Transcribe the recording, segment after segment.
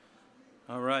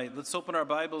All right, let's open our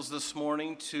Bibles this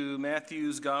morning to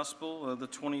Matthew's Gospel, the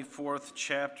 24th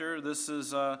chapter.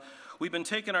 We've been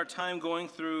taking our time going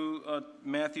through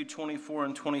Matthew 24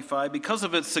 and 25. Because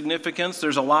of its significance,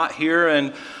 there's a lot here,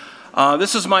 and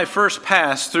this is my first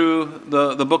pass through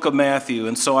the book of Matthew,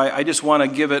 and so I just want to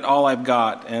give it all I've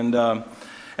got. And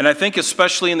I think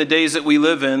especially in the days that we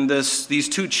live in, these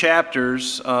two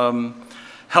chapters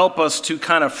help us to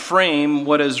kind of frame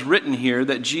what is written here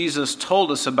that Jesus told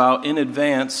us about in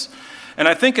advance. And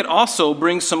I think it also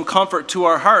brings some comfort to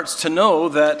our hearts to know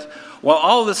that while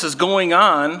all this is going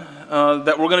on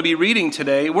that we're going to be reading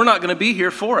today, we're not going to be here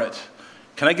for it.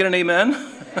 Can I get an amen?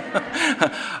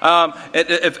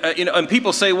 And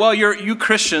people say, well, you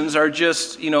Christians are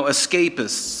just,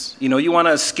 escapists. You want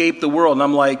to escape the world. And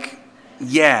I'm like,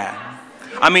 yeah.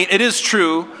 I mean, it is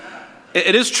true.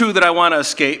 It is true that I want to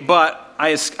escape, but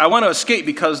I want to escape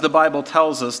because the Bible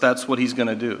tells us that's what he's going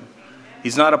to do.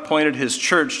 He's not appointed his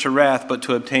church to wrath, but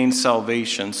to obtain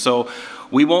salvation. So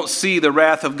we won't see the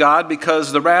wrath of God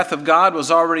because the wrath of God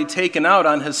was already taken out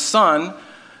on his Son.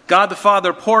 God the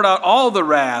Father poured out all the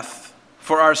wrath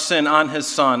for our sin on his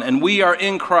Son, and we are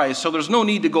in Christ, so there's no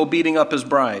need to go beating up his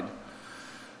bride.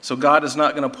 So God is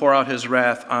not going to pour out his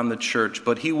wrath on the church,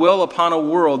 but he will upon a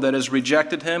world that has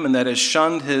rejected him and that has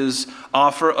shunned his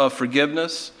offer of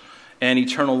forgiveness and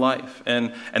eternal life.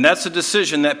 And that's a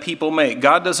decision that people make.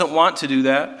 God doesn't want to do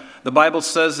that. The Bible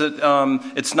says that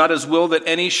it's not his will that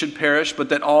any should perish, but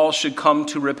that all should come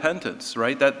to repentance,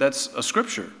 right? That's a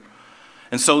scripture.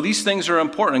 And so these things are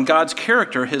important. And God's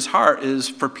character, his heart, is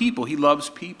for people. He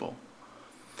loves people.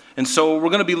 And so we're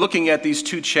going to be looking at these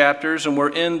two chapters, and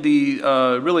we're in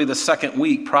really the second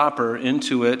week proper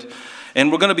into it.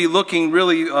 And we're going to be looking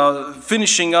really,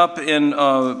 finishing up in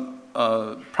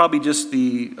probably just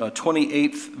the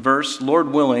 28th verse, Lord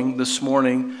willing, this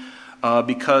morning,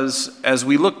 because as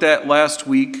we looked at last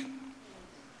week,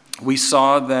 we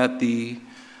saw that the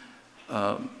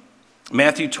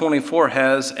Matthew 24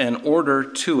 has an order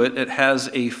to it. It has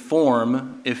a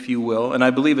form, if you will, and I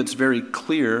believe it's very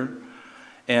clear.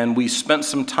 And we spent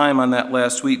some time on that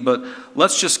last week, but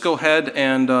let's just go ahead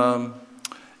and,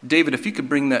 David, if you could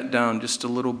bring that down just a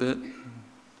little bit.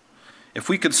 If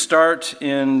we could start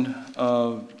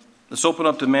let's open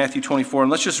up to Matthew 24,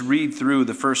 and let's just read through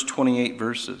the first 28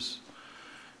 verses,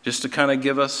 just to kind of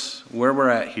give us where we're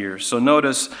at here. So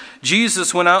notice,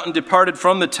 Jesus went out and departed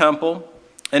from the temple,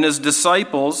 and his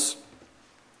disciples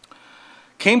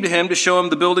came to him to show him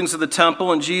the buildings of the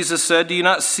temple, and Jesus said, "Do you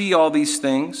not see all these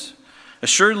things?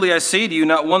 Assuredly I say to you,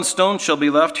 not one stone shall be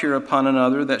left here upon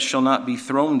another that shall not be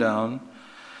thrown down."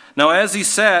 Now as he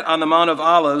sat on the Mount of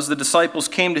Olives, the disciples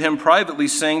came to him privately,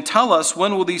 saying, "Tell us,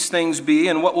 when will these things be,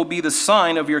 and what will be the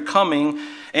sign of your coming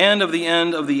and of the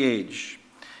end of the age?"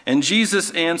 And Jesus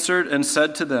answered and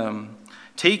said to them,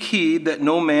 "Take heed that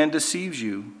no man deceives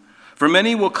you. For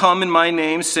many will come in my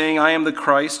name, saying, I am the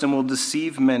Christ, and will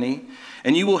deceive many.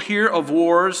 And you will hear of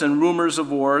wars and rumors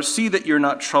of wars. See that you're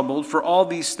not troubled, for all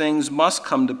these things must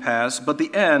come to pass, but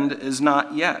the end is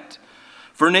not yet.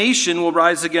 For nation will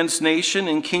rise against nation,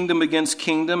 and kingdom against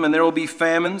kingdom, and there will be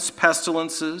famines,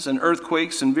 pestilences, and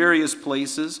earthquakes in various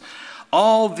places.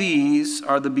 All these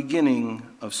are the beginning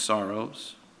of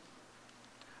sorrows.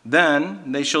 Then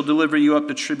they shall deliver you up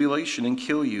to tribulation and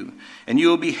kill you, and you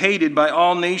will be hated by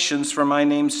all nations for my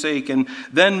name's sake. And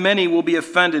then many will be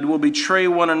offended, will betray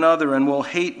one another, and will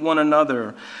hate one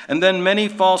another. And then many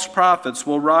false prophets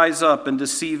will rise up and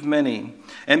deceive many.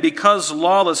 And because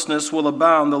lawlessness will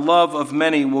abound, the love of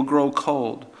many will grow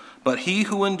cold. But he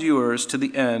who endures to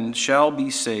the end shall be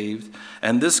saved.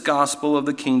 And this gospel of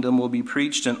the kingdom will be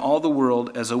preached in all the world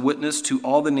as a witness to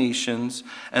all the nations,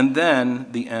 and then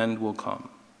the end will come.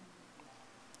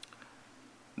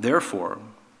 Therefore,"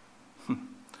 you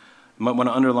might want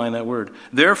to underline that word.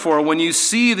 "Therefore, when you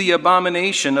see the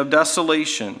abomination of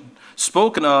desolation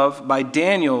spoken of by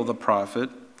Daniel the prophet,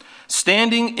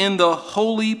 standing in the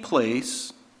holy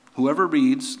place," whoever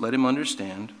reads, let him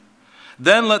understand,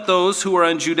 "then let those who are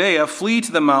in Judea flee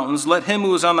to the mountains. Let him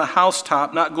who is on the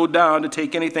housetop not go down to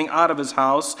take anything out of his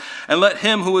house. And let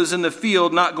him who is in the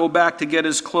field not go back to get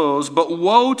his clothes. But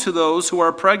woe to those who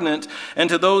are pregnant and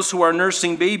to those who are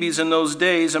nursing babies in those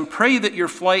days. And pray that your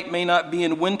flight may not be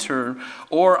in winter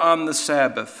or on the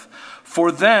Sabbath.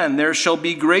 For then there shall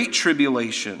be great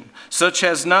tribulation, such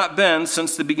has not been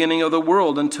since the beginning of the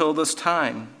world until this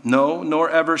time. No, nor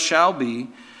ever shall be.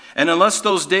 And unless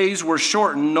those days were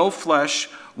shortened, no flesh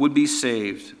would be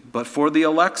saved. But for the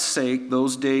elect's sake,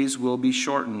 those days will be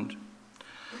shortened.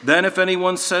 Then if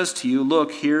anyone says to you,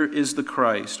 'Look, here is the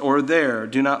Christ,' or 'There,'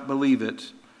 do not believe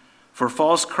it. For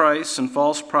false Christs and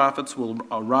false prophets will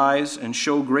arise and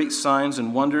show great signs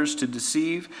and wonders to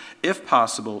deceive, if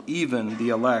possible, even the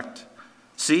elect.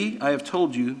 See, I have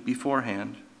told you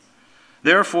beforehand.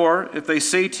 Therefore, if they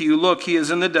say to you, look, he is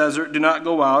in the desert, do not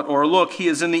go out, or look, he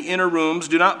is in the inner rooms,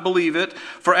 do not believe it.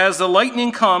 For as the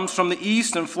lightning comes from the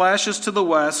east and flashes to the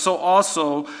west, so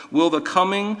also will the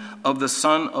coming of the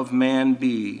Son of Man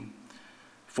be.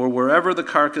 For wherever the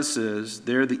carcass is,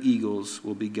 there the eagles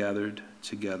will be gathered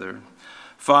together.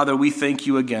 Father, we thank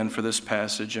you again for this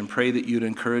passage and pray that you'd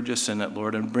encourage us in it,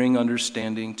 Lord, and bring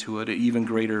understanding to it, an even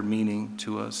greater meaning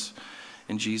to us.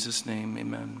 In Jesus' name,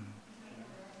 amen.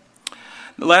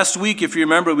 Last week, if you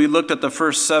remember, we looked at the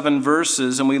first 7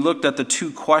 verses and we looked at the 2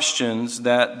 questions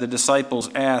that the disciples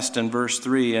asked in verse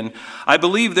 3. And I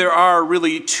believe there are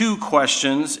really 2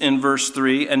 questions in verse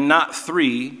 3 and not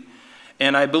 3.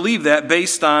 And I believe that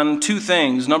based on 2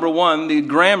 things. Number 1, the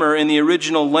grammar in the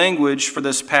original language for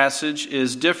this passage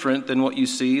is different than what you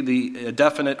see. The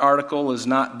definite article is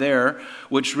not there,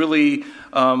 which really,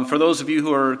 for those of you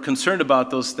who are concerned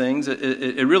about those things,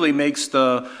 it really makes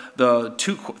the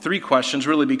 3 questions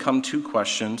really become 2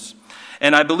 questions.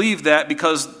 And I believe that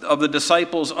because of the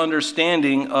disciples'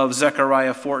 understanding of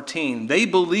Zechariah 14. They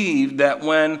believed that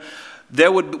when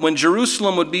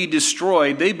Jerusalem would be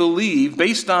destroyed, they believe,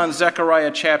 based on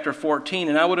Zechariah chapter 14,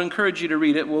 and I would encourage you to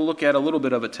read it. We'll look at a little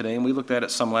bit of it today, and we looked at it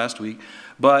some last week.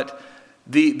 But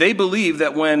they believe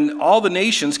that when all the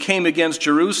nations came against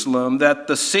Jerusalem, that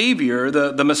the Savior,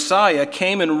 the Messiah,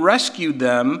 came and rescued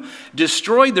them,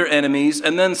 destroyed their enemies,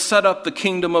 and then set up the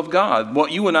kingdom of God,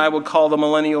 what you and I would call the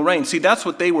millennial reign. See, that's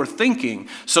what they were thinking.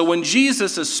 So when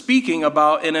Jesus is speaking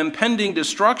about an impending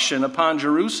destruction upon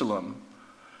Jerusalem,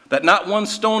 that not one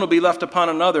stone will be left upon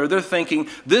another, they're thinking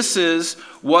this is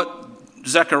what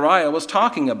Zechariah was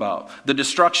talking about. The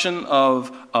destruction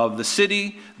of the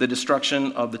city, the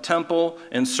destruction of the temple,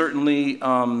 and certainly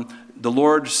the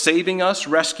Lord saving us,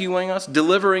 rescuing us,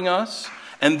 delivering us,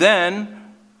 and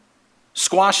then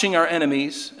squashing our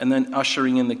enemies, and then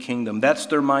ushering in the kingdom. That's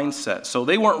their mindset. So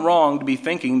they weren't wrong to be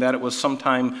thinking that it was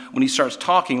sometime when he starts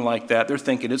talking like that, they're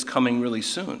thinking it's coming really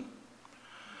soon.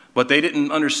 But they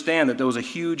didn't understand that there was a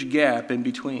huge gap in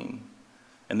between.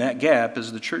 And that gap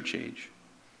is the church age.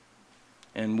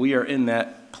 And we are in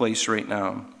that place right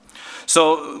now.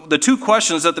 So the 2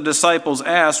 questions that the disciples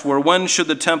asked were, when should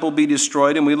the temple be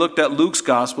destroyed? And we looked at Luke's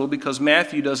gospel because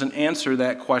Matthew doesn't answer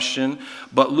that question,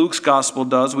 but Luke's gospel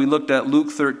does. We looked at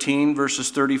Luke 13,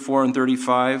 verses 34 and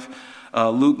 35.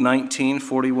 Luke 19,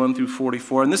 41 through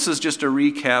 44. And this is just a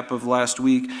recap of last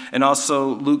week. And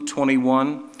also Luke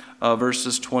 21.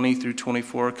 Verses 20 through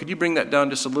 24. Could you bring that down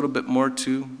just a little bit more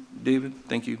too, David?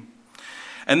 Thank you.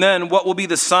 And then what will be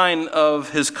the sign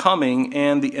of his coming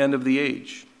and the end of the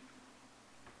age?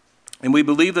 And we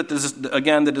believe that,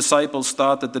 again, the disciples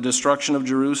thought that the destruction of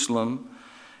Jerusalem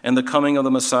and the coming of the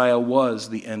Messiah was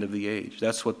the end of the age.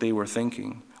 That's what they were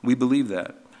thinking. We believe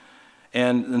that.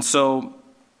 And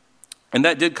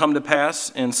that did come to pass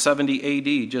in 70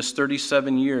 A.D., just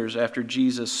 37 years after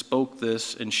Jesus spoke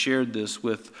this and shared this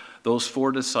with those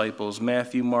 4 disciples,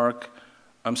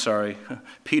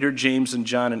 Peter, James, and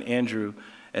John, and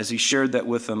as he shared that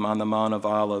with them on the Mount of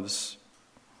Olives.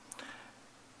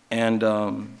 And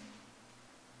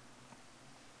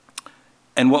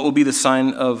what will be the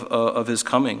sign of his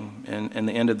coming and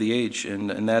the end of the age?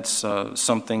 And that's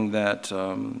something that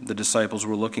the disciples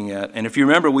were looking at. And if you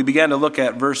remember, we began to look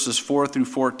at verses 4 through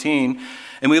 14,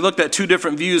 and we looked at 2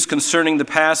 different views concerning the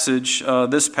passage,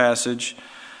 this passage,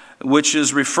 which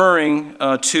is referring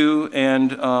to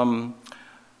and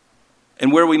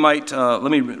where we might, let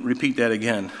me repeat that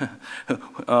again.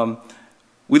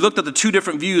 We looked at the 2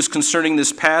 different views concerning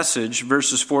this passage,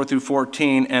 verses 4 through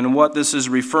 14, and what this is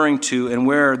referring to and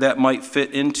where that might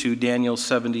fit into Daniel's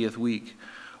 70th week.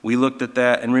 We looked at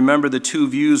that, and remember the 2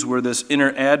 views were this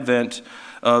inner Advent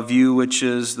view, which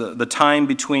is the time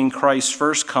between Christ's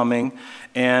first coming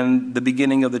and the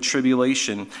beginning of the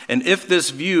tribulation. And if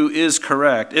this view is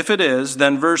correct, if it is,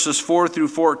 then verses 4 through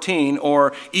 14,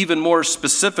 or even more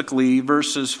specifically,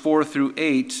 verses 4 through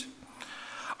 8,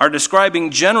 are describing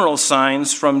general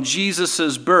signs from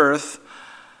Jesus' birth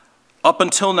up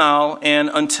until now and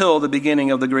until the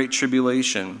beginning of the Great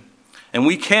Tribulation. And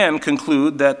we can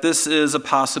conclude that this is a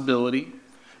possibility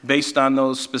based on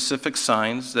those specific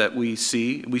signs that we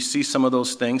see. We see some of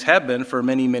those things have been for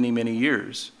many, many, many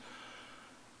years.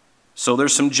 So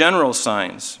there's some general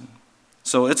signs.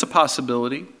 So it's a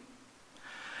possibility.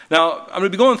 Now, I'm going to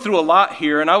be going through a lot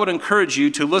here, and I would encourage you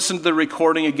to listen to the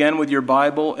recording again with your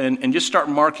Bible and just start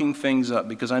marking things up,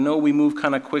 because I know we move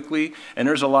kind of quickly, and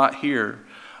there's a lot here.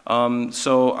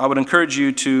 So I would encourage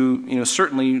you to,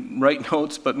 certainly write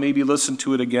notes, but maybe listen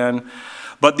to it again.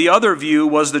 But the other view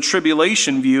was the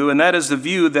tribulation view, and that is the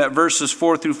view that verses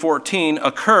 4 through 14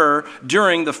 occur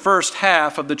during the first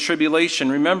half of the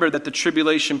tribulation. Remember that the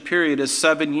tribulation period is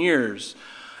 7 years.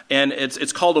 And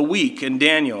it's called a week in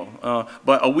Daniel,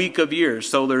 but a week of years.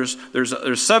 So there's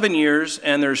 7 years,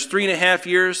 and there's 3.5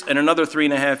 years, and another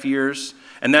 3.5 years,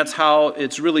 and that's how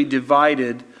it's really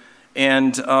divided.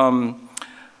 And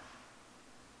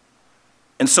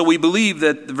so we believe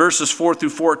that verses 4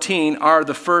 through 14 are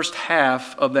the first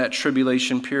half of that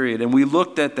tribulation period, and we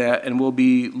looked at that, and we'll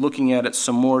be looking at it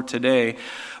some more today.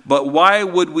 But why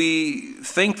would we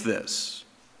think this?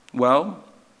 Well,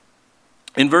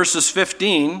 in verses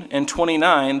 15 and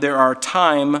 29, there are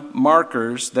time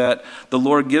markers that the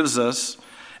Lord gives us,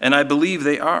 and I believe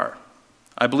they are.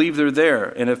 I believe they're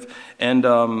there. And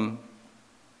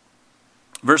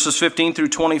verses 15 through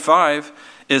 25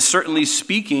 is certainly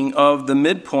speaking of the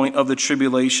midpoint of the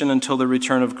tribulation until the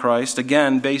return of Christ,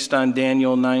 again, based on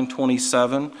Daniel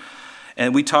 9:27.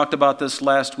 And we talked about this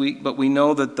last week, but we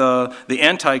know that the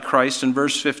Antichrist in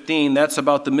verse 15, that's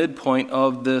about the midpoint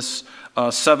of this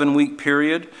 7-week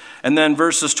period. And then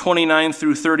verses 29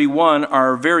 through 31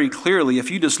 are very clearly,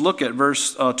 if you just look at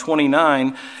verse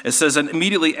 29, it says, and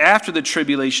immediately after the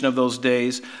tribulation of those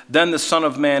days, then the Son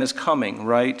of Man is coming,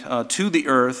 right, to the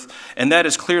earth. And that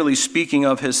is clearly speaking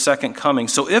of his second coming.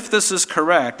 So if this is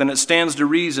correct, then it stands to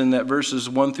reason that verses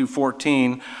 1 through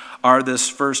 14 are this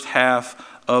first half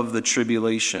of the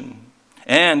tribulation.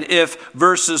 And if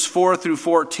verses 4 through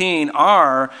 14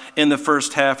 are in the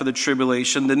first half of the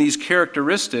tribulation, then these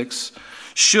characteristics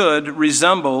should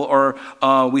resemble, or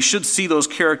we should see those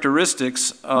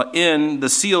characteristics in the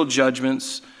seal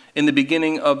judgments in the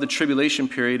beginning of the tribulation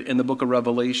period in the book of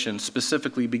Revelation,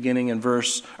 specifically beginning in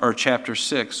chapter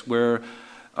 6, where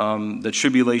the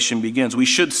tribulation begins. We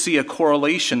should see a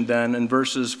correlation then in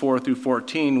verses 4 through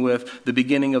 14 with the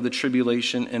beginning of the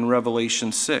tribulation in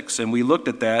Revelation 6. And we looked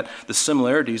at that, the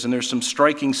similarities, and there's some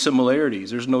striking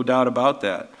similarities. There's no doubt about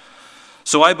that.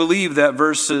 So I believe that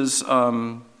verses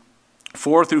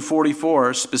 4 through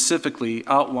 44 specifically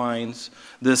outlines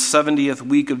this 70th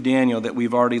week of Daniel that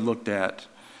we've already looked at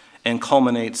and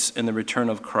culminates in the return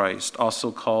of Christ,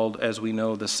 also called, as we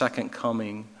know, the second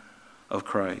coming of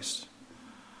Christ.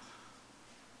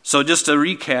 So just to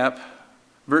recap,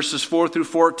 verses 4 through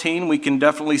 14, we can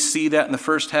definitely see that in the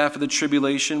first half of the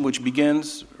tribulation, which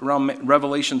begins around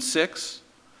Revelation 6.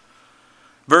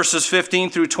 Verses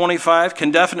 15 through 25 can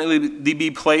definitely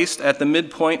be placed at the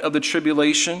midpoint of the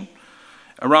tribulation,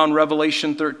 around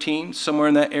Revelation 13, somewhere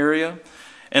in that area.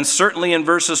 And certainly in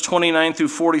verses 29 through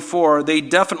 44, they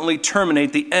definitely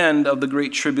terminate the end of the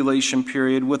Great Tribulation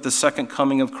period with the second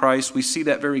coming of Christ. We see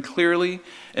that very clearly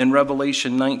in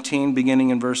Revelation 19, beginning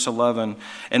in verse 11.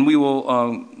 And we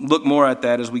will look more at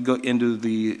that as we go into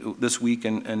this week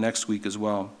and next week as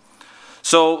well.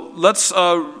 So let's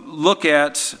look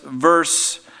at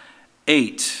verse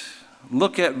 8.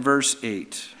 Look at verse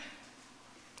 8.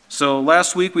 So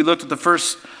last week we looked at the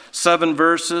first 7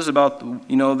 verses about,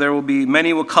 there will be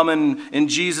many will come in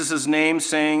Jesus' name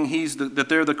saying that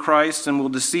they're the Christ and will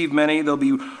deceive many.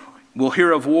 We'll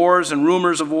hear of wars and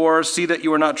rumors of wars. See that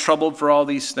you are not troubled for all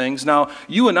these things. Now,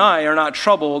 you and I are not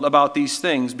troubled about these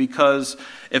things because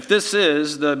if this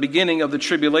is the beginning of the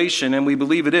tribulation, and we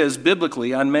believe it is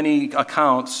biblically on many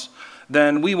accounts,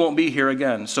 then we won't be here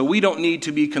again. So we don't need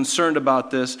to be concerned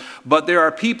about this, but there are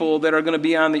people that are going to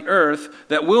be on the earth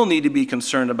that will need to be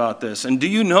concerned about this. And do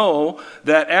you know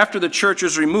that after the church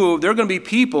is removed, there are going to be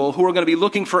people who are going to be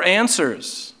looking for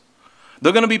answers.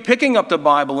 They're going to be picking up the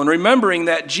Bible and remembering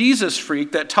that Jesus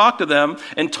freak that talked to them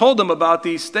and told them about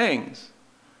these things.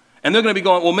 And they're going to be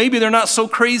going, well, maybe they're not so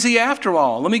crazy after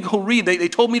all. Let me go read. They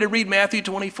told me to read Matthew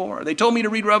 24. They told me to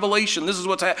read Revelation. This is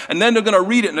what's happening. And then they're going to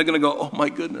read it and they're going to go, oh my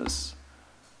goodness.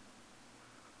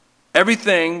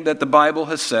 Everything that the Bible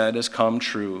has said has come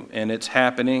true, and it's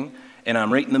happening, and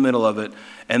I'm right in the middle of it.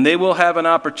 And they will have an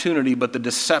opportunity, but the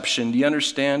deception, do you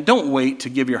understand? Don't wait to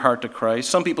give your heart to Christ.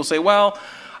 Some people say, well,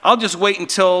 I'll just wait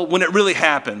until when it really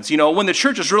happens. When the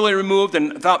church is really removed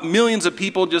and millions of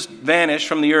people just vanish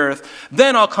from the earth,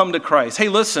 then I'll come to Christ. Hey,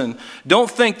 listen,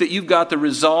 don't think that you've got the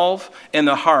resolve and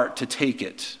the heart to take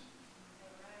it.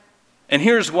 And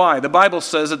here's why. The Bible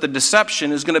says that the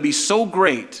deception is going to be so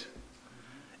great.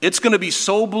 It's going to be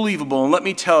so believable, and let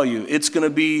me tell you, it's going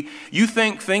to be, you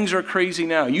think things are crazy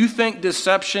now. You think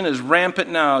deception is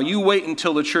rampant now. You wait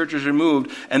until the church is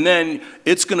removed, and then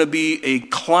it's going to be a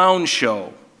clown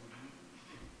show.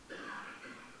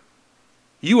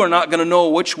 You are not going to know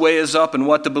which way is up and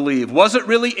what to believe. Was it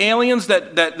really aliens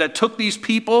that took these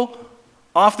people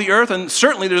off the earth, and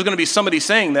certainly there's going to be somebody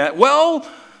saying that, well,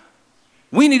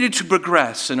 we needed to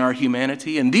progress in our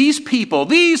humanity, and these people,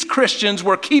 these Christians,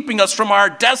 were keeping us from our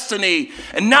destiny,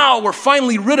 and now we're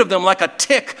finally rid of them like a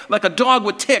tick, like a dog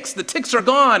with ticks. The ticks are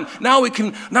gone. Now we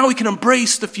can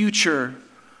embrace the future.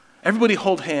 Everybody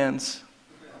hold hands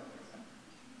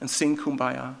and sing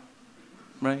Kumbaya,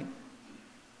 right?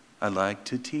 I like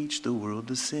to teach the world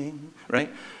to sing, right?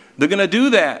 They're going to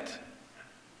do that.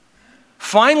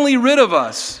 Finally rid of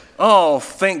us. Oh,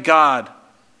 thank God.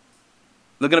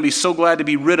 They're going to be so glad to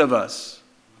be rid of us.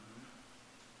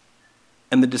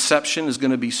 And the deception is going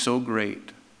to be so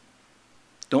great.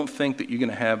 Don't think that you're going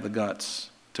to have the guts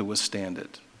to withstand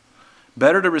it.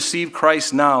 Better to receive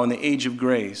Christ now in the age of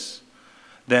grace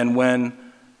than when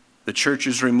the church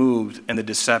is removed and the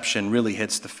deception really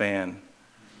hits the fan.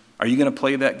 Are you going to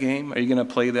play that game? Are you going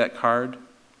to play that card?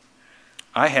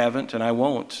 I haven't, and I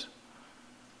won't.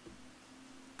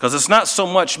 Because it's not so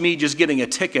much me just getting a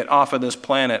ticket off of this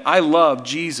planet. I love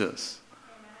Jesus.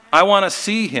 I want to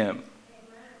see him.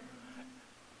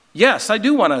 Yes, I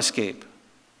do want to escape.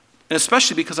 And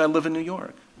especially because I live in New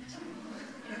York.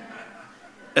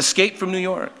 Escape from New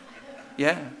York.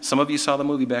 Yeah, some of you saw the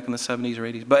movie back in the 70s or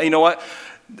 80s. But you know what?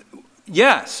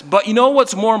 Yes, but you know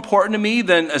what's more important to me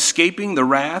than escaping the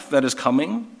wrath that is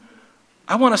coming?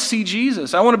 I want to see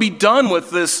Jesus. I want to be done with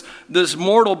this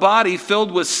mortal body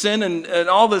filled with sin and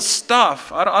all this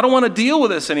stuff. I don't want to deal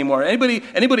with this anymore.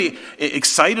 Anybody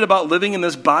excited about living in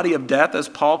this body of death, as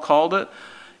Paul called it?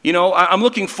 You know, I'm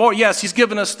looking forward. Yes, he's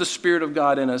given us the Spirit of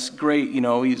God in us. Great, you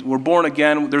know, we're born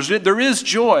again. There is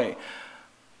joy.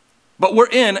 But we're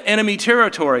in enemy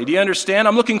territory. Do you understand?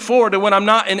 I'm looking forward to when I'm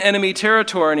not in enemy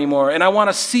territory anymore. And I want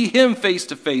to see him face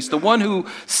to face. The one who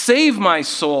saved my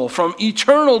soul from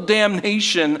eternal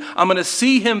damnation. I'm going to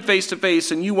see him face to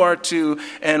face, and you are too.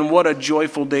 And what a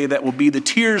joyful day that will be. The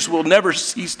tears will never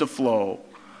cease to flow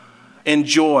in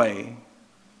joy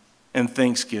and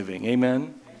thanksgiving.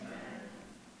 Amen?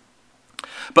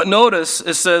 But notice,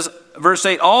 it says, verse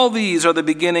 8, all these are the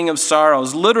beginning of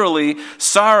sorrows. Literally,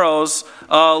 sorrows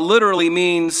literally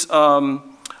means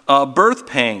birth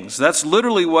pangs. That's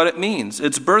literally what it means.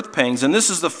 It's birth pangs. And this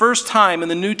is the first time in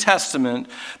the New Testament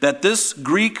that this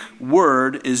Greek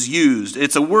word is used.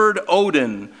 It's a word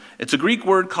Odin. It's a Greek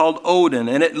word called Odin,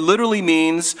 and it literally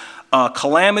means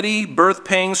calamity, birth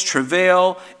pangs,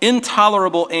 travail,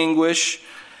 intolerable anguish.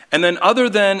 And then other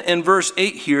than in verse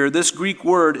 8 here, this Greek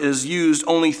word is used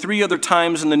only 3 other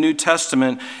times in the New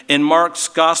Testament. In Mark's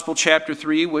Gospel chapter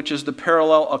 3, which is the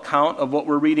parallel account of what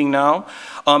we're reading now.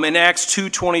 In Acts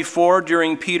 2:24,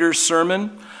 during Peter's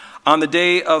sermon, on the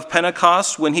day of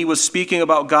Pentecost, when he was speaking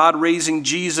about God raising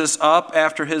Jesus up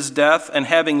after his death and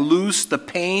having loosed the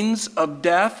pains of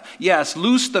death. Yes,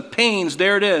 loose the pains,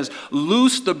 there it is.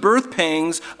 Loose the birth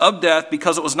pangs of death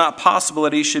because it was not possible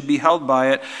that he should be held by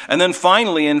it. And then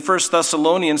finally in 1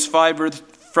 Thessalonians 5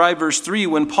 verse 3,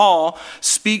 when Paul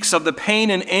speaks of the pain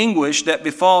and anguish that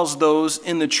befalls those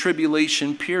in the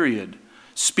tribulation period,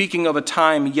 speaking of a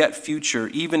time yet future,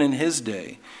 even in his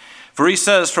day. For he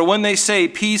says, for when they say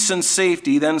peace and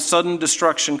safety, then sudden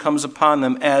destruction comes upon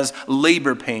them as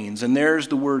labor pains. And there's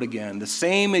the word again, the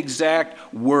same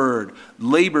exact word,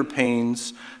 labor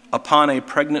pains upon a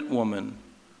pregnant woman.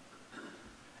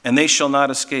 And they shall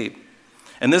not escape.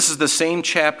 And this is the same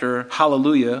chapter,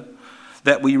 hallelujah,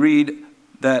 that we read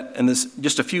that, and this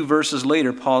just a few verses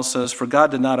later, Paul says, for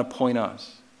God did not appoint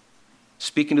us.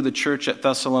 Speaking to the church at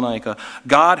Thessalonica,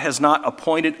 God has not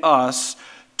appointed us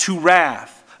to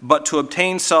wrath, but to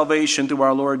obtain salvation through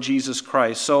our Lord Jesus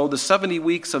Christ. So the 70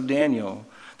 weeks of Daniel,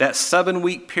 that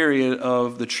 7-week period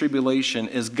of the tribulation,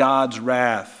 is God's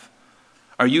wrath.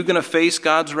 Are you going to face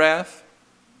God's wrath?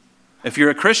 If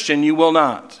you're a Christian, you will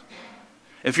not.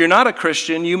 If you're not a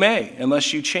Christian, you may,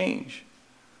 unless you change.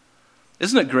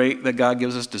 Isn't it great that God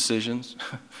gives us decisions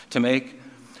to make?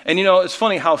 And you know, it's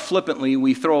funny how flippantly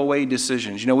we throw away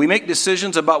decisions. You know, we make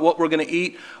decisions about what we're going to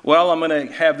eat. Well, I'm going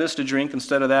to have this to drink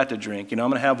instead of that to drink. You know, I'm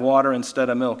going to have water instead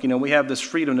of milk. You know, we have this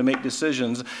freedom to make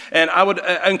decisions. And I would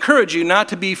encourage you not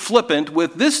to be flippant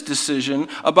with this decision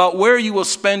about where you will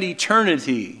spend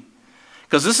eternity.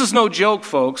 Because this is no joke,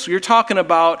 folks. You're talking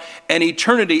about an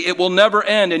eternity. It will never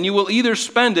end. And you will either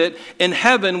spend it in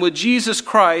heaven with Jesus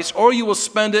Christ, or you will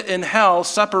spend it in hell,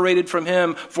 separated from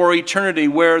him for eternity,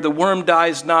 where the worm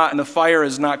dies not and the fire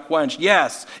is not quenched.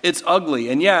 Yes, it's ugly.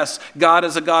 And yes, God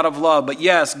is a God of love. But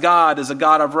yes, God is a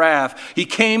God of wrath. He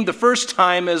came the first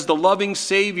time as the loving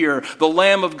Savior, the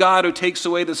Lamb of God who takes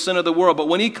away the sin of the world. But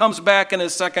when he comes back in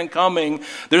his second coming,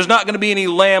 there's not going to be any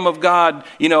Lamb of God.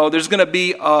 You know, there's going to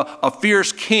be a fierce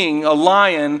king, a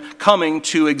lion, coming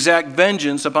to exact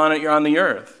vengeance upon it on the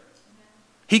earth.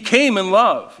 He came in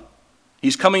love.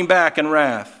 He's coming back in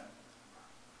wrath.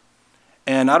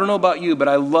 And I don't know about you, but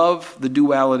I love the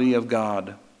duality of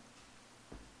God.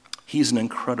 He's an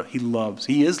incredible,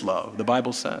 he is love, the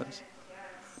Bible says.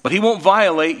 But he won't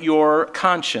violate your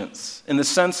conscience in the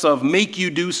sense of make you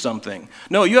do something.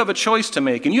 No, you have a choice to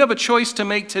make. And you have a choice to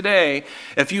make today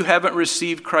if you haven't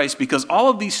received Christ. Because all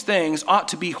of these things ought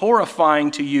to be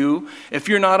horrifying to you if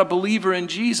you're not a believer in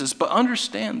Jesus. But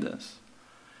understand this.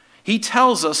 He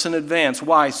tells us in advance.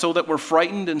 Why? So that we're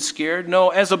frightened and scared? No,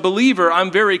 as a believer, I'm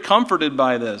very comforted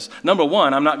by this. Number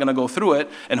one, I'm not going to go through it.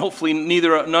 And hopefully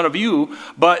none of you.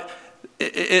 But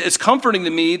it's comforting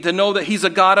to me to know that he's a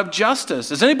God of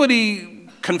justice. Is anybody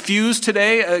confused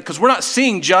today? Because we're not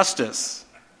seeing justice.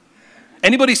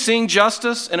 Anybody seeing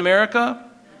justice in America?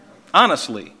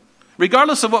 Honestly.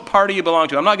 Regardless of what party you belong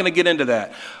to. I'm not going to get into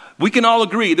that. We can all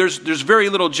agree there's very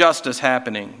little justice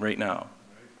happening right now.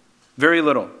 Very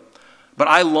little. But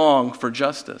I long for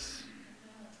justice.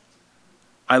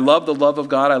 I love the love of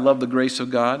God. I love the grace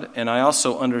of God. And I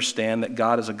also understand that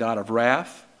God is a God of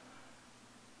wrath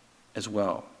as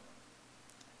well.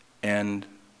 And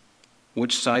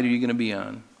which side are you going to be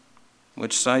on?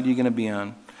 Which side are you going to be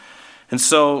on? And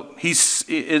so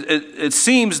it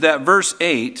seems that verse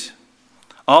 8,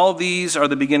 all these are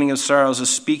the beginning of sorrows, is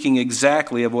speaking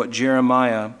exactly of what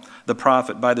Jeremiah the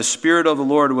prophet by the Spirit of the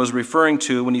Lord was referring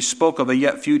to when he spoke of a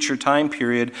yet future time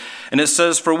period. And it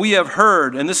says, for we have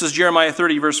heard, and this is Jeremiah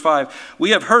 30 verse 5, we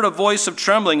have heard a voice of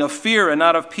trembling, of fear and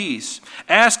not of peace.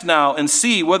 Ask now and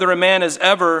see whether a man is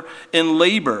ever in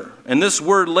labor. And this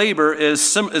word labor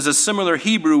is a similar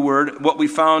Hebrew word, what we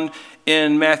found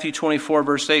in Matthew 24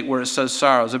 verse 8 where it says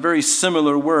sorrows, a very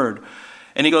similar word.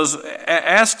 And he goes,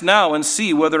 ask now and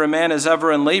see whether a man is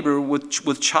ever in labor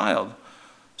with child.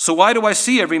 So why do I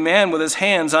see every man with his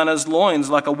hands on his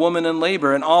loins like a woman in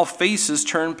labor, and all faces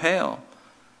turn pale?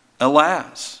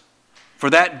 Alas, for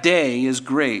that day is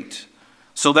great,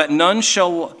 so that none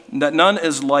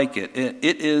is like it.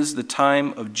 It is the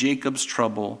time of Jacob's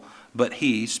trouble, but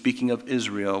he, speaking of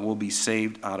Israel, will be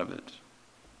saved out of it.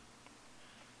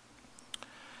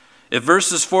 If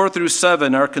verses 4 through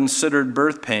 7 are considered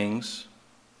birth pangs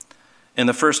in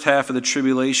the first half of the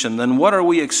tribulation, then what are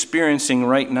we experiencing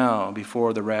right now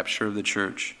before the rapture of the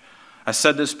church? I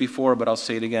said this before, but I'll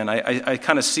say it again. I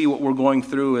kind of see what we're going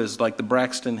through as like the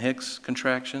Braxton Hicks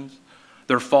contractions.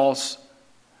 They're false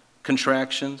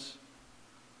contractions.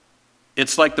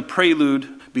 It's like the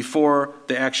prelude before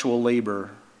the actual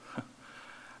labor.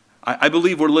 I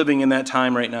believe we're living in that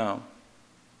time right now.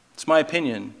 It's my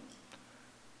opinion.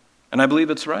 And I believe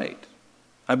it's right.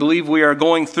 I believe we are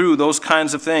going through those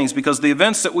kinds of things because the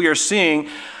events that we are seeing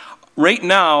right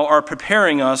now are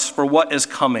preparing us for what is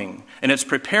coming. And it's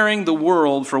preparing the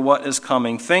world for what is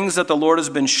coming. Things that the Lord has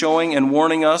been showing and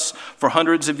warning us for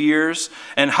hundreds of years.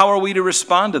 And how are we to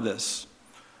respond to this?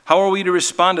 How are we to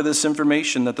respond to this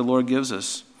information that the Lord gives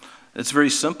us? It's very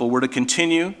simple. We're to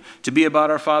continue to be about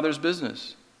our Father's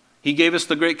business. He gave us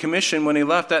the Great Commission when he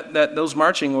left. That those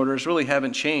marching orders really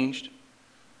haven't changed.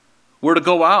 We're to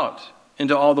go out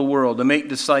into all the world to make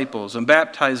disciples and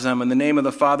baptize them in the name of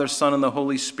the Father, Son, and the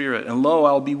Holy Spirit. And lo,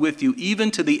 I'll be with you even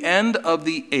to the end of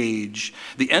the age.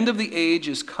 The end of the age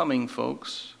is coming,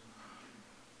 folks.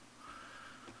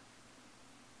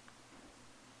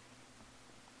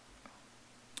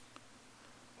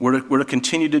 We're to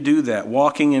continue to do that,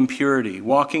 walking in purity,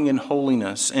 walking in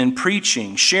holiness, and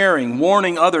preaching, sharing,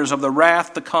 warning others of the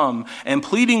wrath to come, and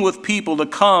pleading with people to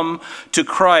come to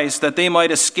Christ that they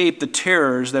might escape the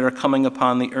terrors that are coming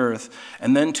upon the earth,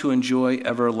 and then to enjoy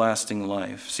everlasting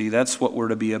life. See, that's what we're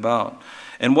to be about.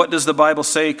 And what does the Bible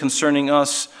say concerning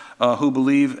us who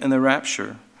believe in the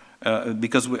rapture? What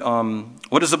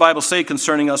does the Bible say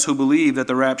concerning us who believe that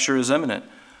the rapture is imminent?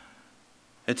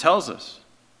 It tells us.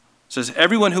 It says,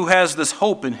 everyone who has this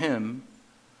hope in him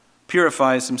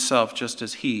purifies himself just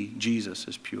as he, Jesus,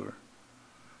 is pure.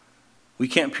 We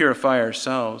can't purify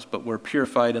ourselves, but we're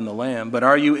purified in the Lamb. But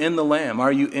are you in the Lamb?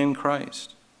 Are you in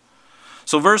Christ?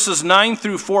 So verses 9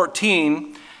 through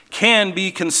 14 can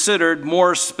be considered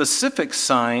more specific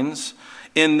signs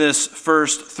in this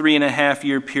first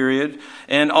 3.5-year period.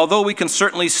 And although we can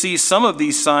certainly see some of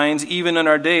these signs even in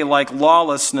our day, like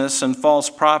lawlessness and false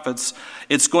prophets,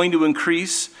 it's going to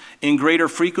increase in greater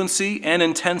frequency and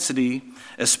intensity,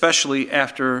 especially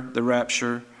after the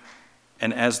rapture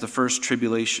and as the first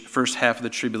half of the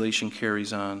tribulation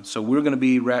carries on. So we're going to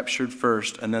be raptured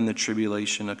first, and then the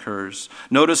tribulation occurs.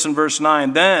 Notice in verse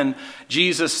 9, then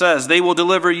Jesus says, they will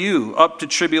deliver you up to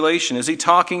tribulation. Is he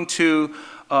talking to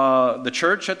the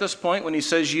church at this point when he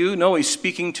says you? No, he's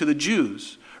speaking to the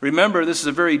Jews. Remember, this is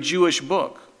a very Jewish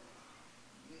book.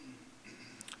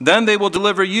 Then they will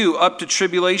deliver you up to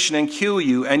tribulation and kill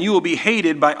you, and you will be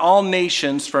hated by all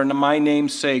nations for my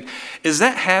name's sake. Is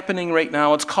that happening right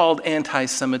now? It's called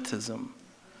anti-Semitism.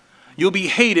 You'll be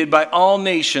hated by all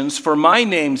nations for my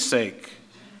name's sake.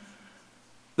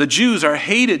 The Jews are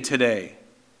hated today,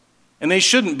 and they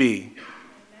shouldn't be.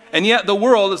 And yet the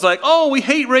world is like, oh, we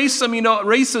hate racism,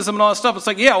 racism and all that stuff. It's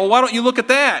like, yeah, well, why don't you look at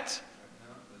that?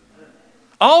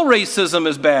 All racism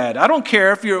is bad. I don't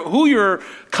care who you're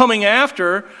coming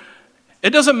after. It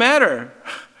doesn't matter.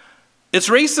 It's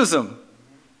racism.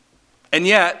 And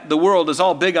yet the world is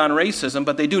all big on racism,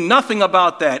 but they do nothing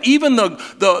about that. Even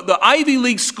the Ivy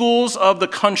League schools of the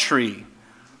country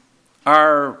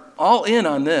are all in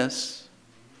on this.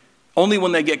 Only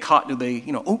when they get caught do they,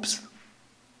 oops,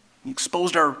 we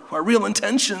exposed our real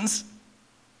intentions.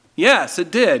 Yes,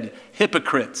 it did.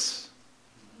 Hypocrites.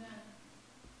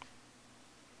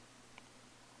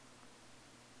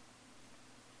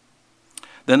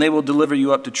 Then they will deliver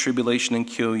you up to tribulation and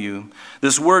kill you.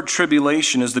 This word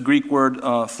tribulation is the Greek word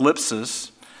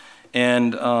thlipsis,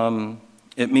 and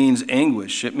it means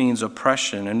anguish. It means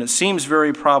oppression. And it seems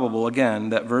very probable,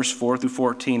 again, that verse 4 through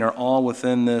 14 are all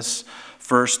within this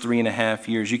first 3.5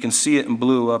 years. You can see it in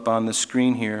blue up on the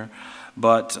screen here.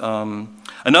 But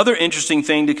another interesting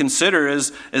thing to consider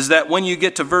is that when you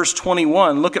get to verse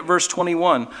 21, look at verse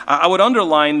 21. I would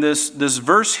underline this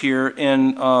verse here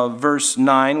in verse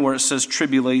 9 where it says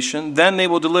tribulation. Then they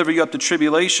will deliver you up to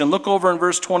tribulation. Look over in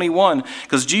verse 21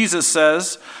 because Jesus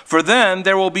says, for then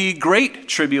there will be great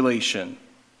tribulation.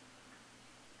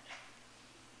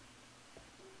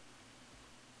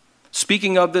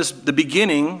 Speaking of this, the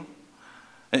beginning,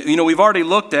 we've already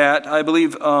looked at, I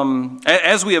believe,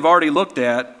 as we have already looked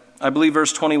at, I believe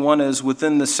verse 21 is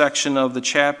within the section of the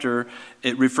chapter.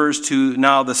 It refers to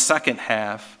now the second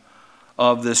half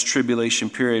of this tribulation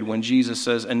period when Jesus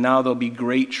says, and now there'll be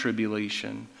great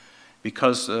tribulation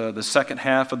because the second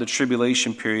half of the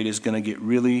tribulation period is going to get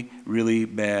really, really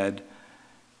bad.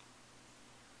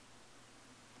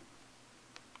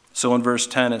 So in verse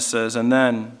 10 it says, and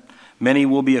then many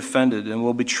will be offended and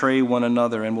will betray one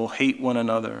another and will hate one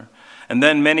another. And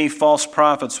then many false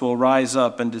prophets will rise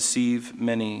up and deceive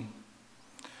many.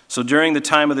 So during the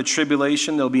time of the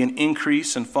tribulation, there'll be an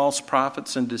increase in false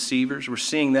prophets and deceivers. We're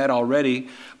seeing that already,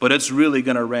 but it's really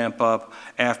going to ramp up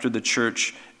after the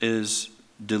church is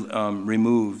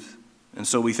removed. And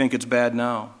so we think it's bad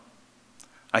now.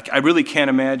 I really can't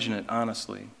imagine it,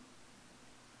 honestly.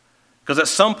 Because at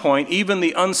some point, even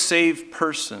the unsaved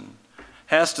person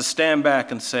has to stand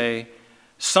back and say,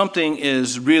 something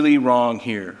is really wrong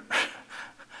here.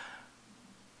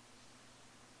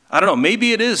 I don't know,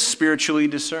 maybe it is spiritually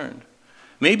discerned.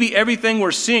 Maybe everything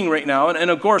we're seeing right now, and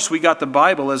of course we got the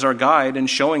Bible as our guide and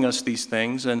showing us these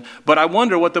things, but I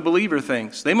wonder what the believer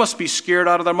thinks. They must be scared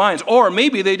out of their minds. Or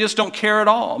maybe they just don't care at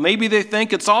all. Maybe they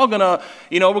think it's all going to,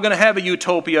 we're going to have a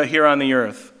utopia here on the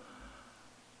earth.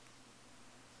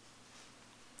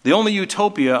 The only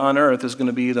utopia on earth is going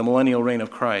to be the millennial reign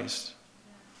of Christ.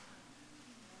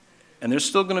 And there's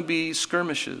still going to be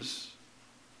skirmishes.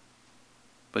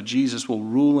 But Jesus will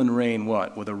rule and reign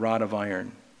what? With a rod of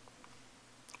iron.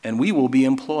 And we will be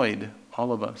employed,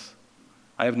 all of us.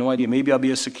 I have no idea. Maybe I'll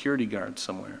be a security guard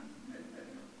somewhere.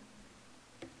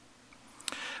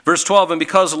 Verse 12, and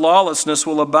because lawlessness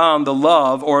will abound, the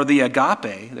love, or the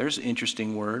agape, there's an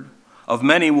interesting word, of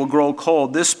many will grow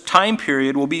cold. This time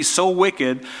period will be so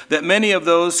wicked that many of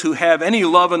those who have any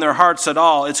love in their hearts at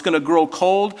all, it's going to grow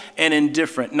cold and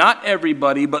indifferent. Not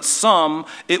everybody, but some,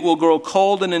 it will grow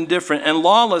cold and indifferent. And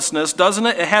lawlessness, doesn't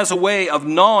it? It has a way of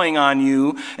gnawing on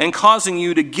you and causing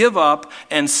you to give up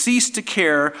and cease to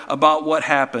care about what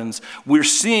happens. We're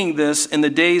seeing this in the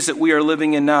days that we are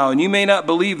living in now. And you may not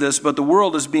believe this, but the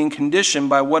world is being conditioned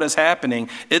by what is happening.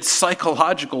 It's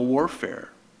psychological warfare.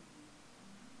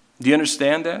 Do you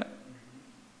understand that?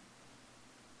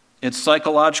 It's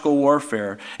psychological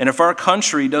warfare. And if our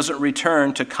country doesn't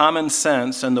return to common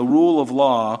sense and the rule of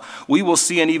law, we will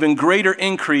see an even greater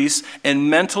increase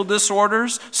in mental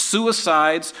disorders,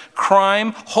 suicides,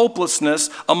 crime,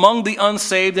 hopelessness among the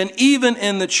unsaved, and even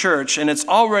in the church. And it's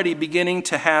already beginning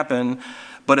to happen,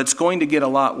 but it's going to get a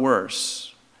lot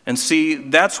worse. And see,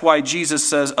 that's why Jesus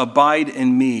says, abide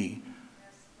in me.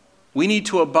 We need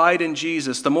to abide in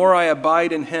Jesus. The more I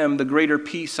abide in him, the greater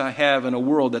peace I have in a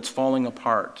world that's falling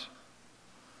apart.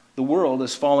 The world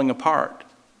is falling apart.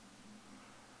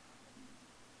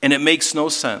 And it makes no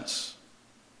sense.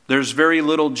 There's very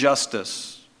little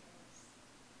justice.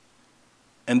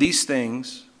 And these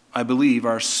things, I believe,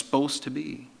 are supposed to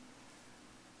be.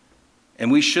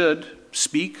 And we should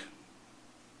speak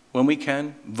when we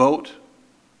can, vote.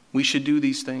 We should do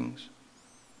these things.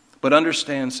 But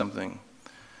understand something.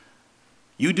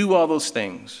 You do all those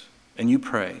things, and you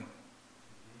pray,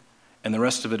 and the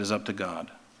rest of it is up to God.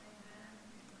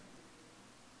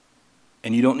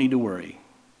 And you don't need to worry,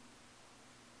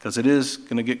 because it is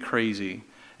going to get crazy.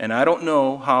 And I don't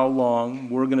know how long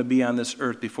we're going to be on this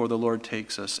earth before the Lord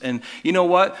takes us. And you know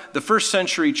what? The first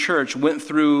century church went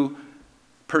through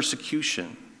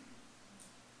persecution.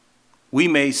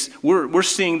 We're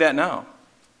seeing that now.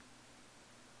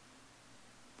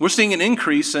 We're seeing an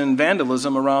increase in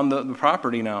vandalism around the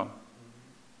property now.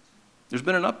 There's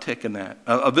been an uptick in that,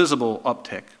 a visible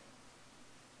uptick.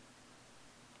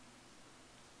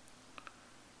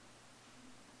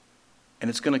 And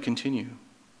it's going to continue.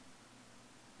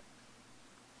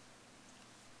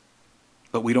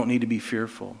 But we don't need to be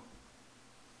fearful.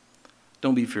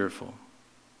 Don't be fearful.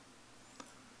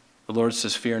 The Lord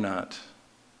says, fear not.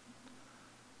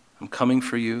 I'm coming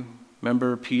for you.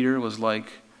 Remember, Peter was like,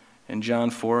 in John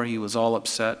 4, he was all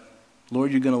upset.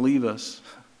 Lord, you're going to leave us.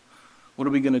 What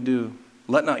are we going to do?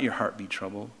 Let not your heart be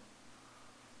troubled.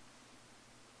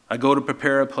 I go to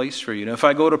prepare a place for you. And if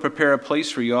I go to prepare a place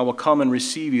for you, I will come and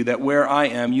receive you, that where I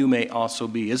am, you may also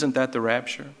be. Isn't that the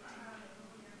rapture?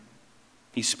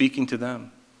 He's speaking to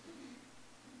them.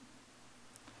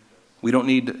 We don't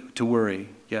need to worry.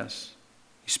 Yes.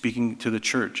 He's speaking to the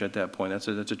church at that point. That's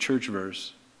a church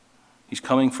verse. He's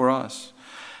coming for us.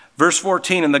 Verse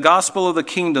 14, in the gospel of the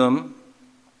kingdom,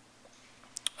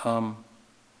 verse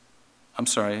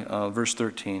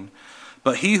 13.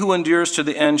 But he who endures to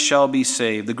the end shall be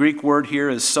saved. The Greek word here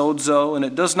is sozo, and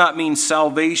it does not mean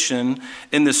salvation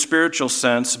in the spiritual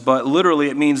sense, but literally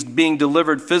it means being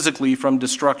delivered physically from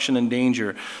destruction and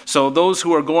danger. So those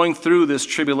who are going through this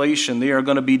tribulation, they are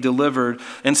going to be delivered,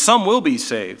 and some will be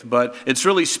saved, but it's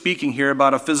really speaking here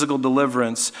about a physical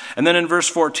deliverance. And then in verse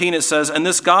 14 it says, and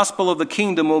this gospel of the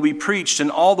kingdom will be preached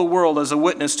in all the world as a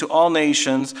witness to all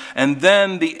nations, and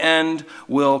then the end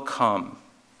will come.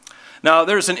 Now,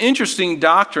 there's an interesting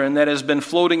doctrine that has been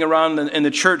floating around in the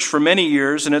church for many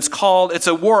years, and it's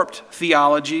a warped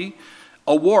theology,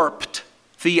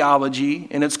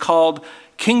 and it's called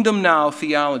Kingdom Now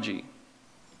theology.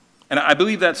 And I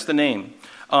believe that's the name.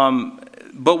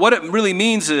 But what it really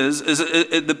means is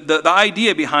the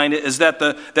idea behind it is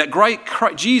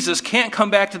that Jesus can't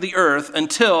come back to the earth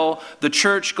until the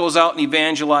church goes out and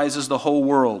evangelizes the whole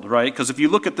world, right? Because if you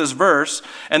look at this verse,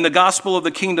 and the gospel of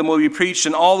the kingdom will be preached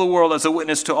in all the world as a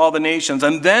witness to all the nations,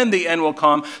 and then the end will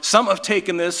come. Some have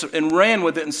taken this and ran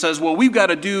with it and says, well, we've got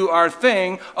to do our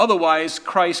thing, otherwise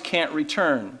Christ can't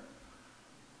return.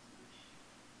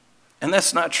 And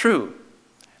that's not true.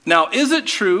 Now, is it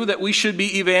true that we should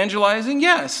be evangelizing?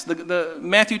 Yes. The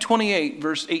Matthew 28,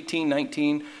 verse 18,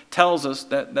 19 tells us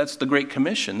that that's the Great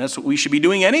Commission. That's what we should be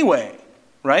doing anyway,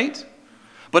 right?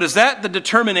 But is that the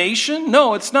determination?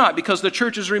 No, it's not, because the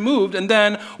church is removed. And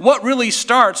then what really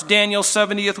starts Daniel's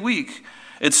 70th week?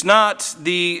 It's not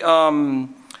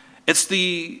it's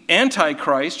the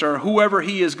Antichrist or whoever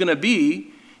he is going to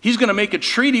be. He's going to make a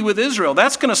treaty with Israel.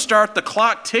 That's going to start the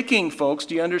clock ticking, folks.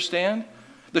 Do you understand?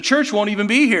 The church won't even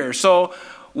be here. So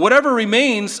whatever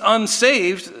remains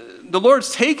unsaved, the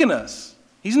Lord's taken us.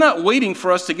 He's not waiting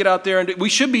for us to get out there, and we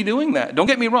should be doing that. Don't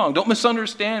get me wrong. Don't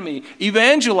misunderstand me.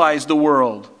 Evangelize the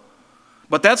world.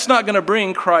 But that's not going to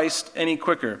bring Christ any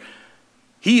quicker.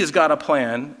 He has got a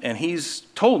plan, and he's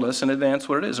told us in advance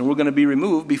what it is. And we're going to be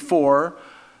removed before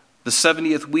the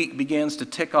 70th week begins to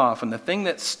tick off. And the thing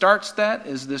that starts that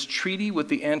is this treaty with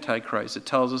the Antichrist. It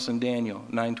tells us in Daniel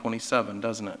 9:27,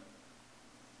 doesn't it?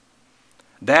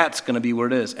 That's going to be where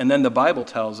it is. And then the Bible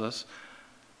tells us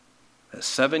that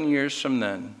 7 years from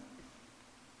then,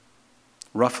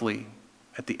 roughly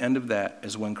at the end of that,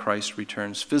 is when Christ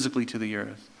returns physically to the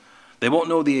earth. They won't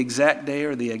know the exact day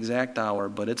or the exact hour,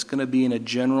 but it's going to be in a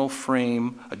general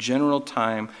frame, a general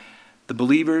time. The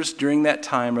believers during that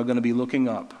time are going to be looking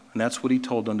up. And that's what he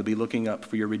told them, to be looking up,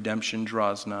 for your redemption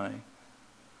draws nigh.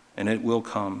 And it will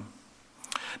come.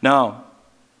 Now,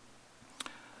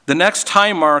 the next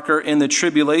time marker in the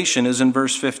tribulation is in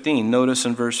verse 15. Notice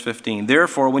in verse 15.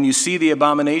 Therefore, when you see the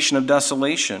abomination of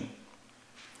desolation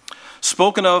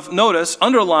spoken of, notice,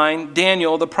 underline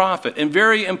Daniel the prophet. And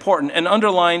very important, and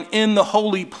underline in the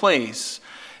holy place,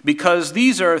 because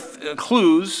these are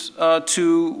clues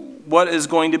to what is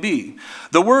going to be.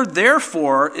 The word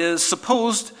therefore is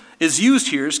used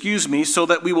here, so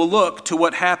that we will look to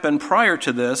what happened prior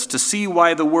to this to see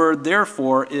why the word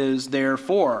therefore is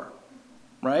therefore.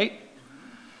 Right?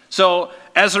 So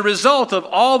as a result of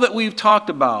all that we've talked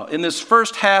about in this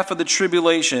first half of the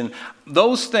tribulation,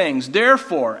 those things,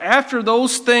 therefore, after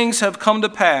those things have come to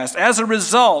pass, as a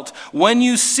result, when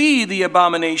you see the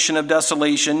abomination of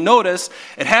desolation, notice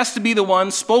it has to be the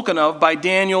one spoken of by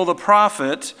Daniel the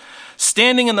prophet,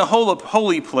 standing in the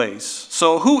holy place.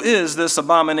 So who is this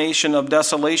abomination of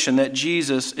desolation that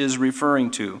Jesus is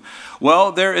referring to?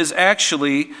 Well, there is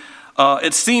actually,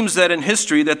 it seems that in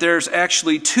history that there's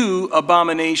actually two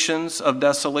abominations of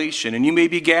desolation. And you may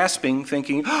be gasping,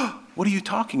 thinking, oh, what are you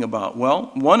talking about? Well,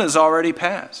 one has already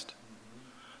passed.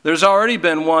 There's already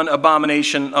been one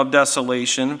abomination of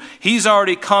desolation. He's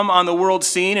already come on the world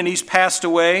scene and he's passed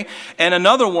away. And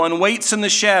another one waits in the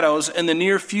shadows in the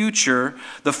near future.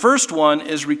 The first one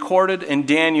is recorded in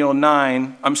Daniel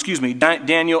 11,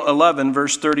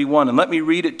 verse 31. And let me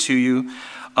read it to you,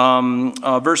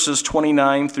 verses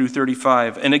 29 through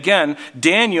 35. And again,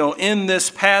 Daniel in this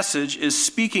passage is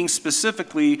speaking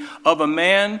specifically of a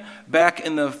man back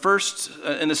in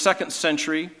the second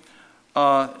century.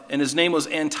 And his name was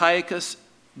Antiochus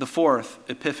IV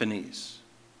Epiphanes.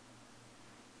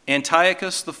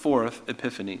 Antiochus IV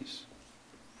Epiphanes.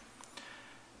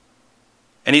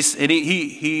 And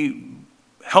he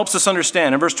helps us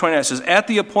understand. In verse 29 it says, at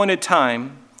the appointed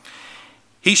time,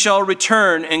 he shall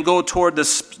return and go toward the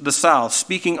south,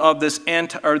 speaking of this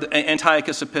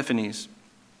Antiochus Epiphanes.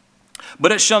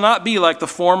 But it shall not be like the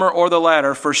former or the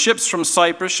latter, for ships from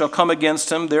Cyprus shall come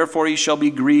against him. Therefore he shall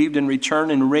be grieved and return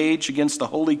in rage against the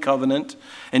holy covenant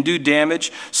and do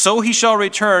damage. So he shall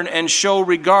return and show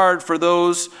regard for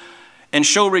those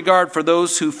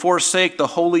who forsake the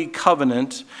holy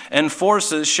covenant, and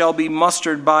forces shall be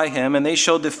mustered by him, and they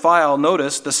shall defile,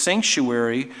 notice, the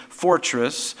sanctuary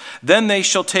fortress. Then they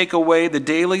shall take away the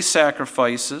daily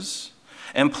sacrifices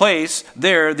and place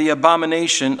there the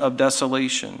abomination of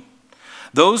desolation.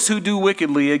 Those who do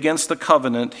wickedly against the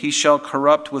covenant he shall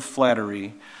corrupt with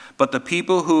flattery. But the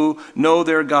people who know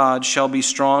their God shall be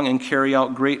strong and carry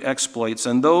out great exploits.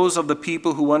 And those of the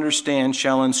people who understand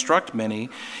shall instruct many.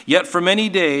 Yet for many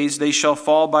days they shall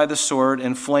fall by the sword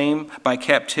and flame by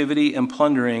captivity and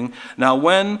plundering. Now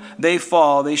when they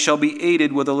fall, they shall be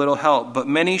aided with a little help. But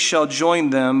many shall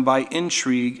join them by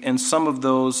intrigue, and some of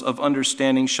those of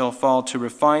understanding shall fall to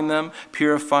refine them,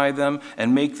 purify them,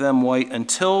 and make them white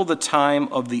until the time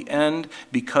of the end,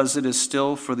 because it is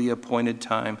still for the appointed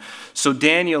time. So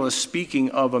Daniel is speaking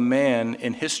of a man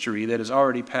in history that has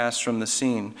already passed from the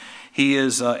scene. He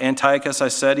is Antiochus, I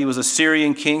said. He was a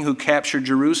Syrian king who captured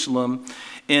Jerusalem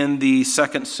in the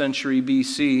 2nd century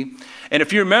BC. And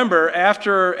if you remember,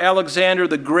 after Alexander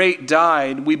the Great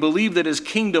died, we believe that his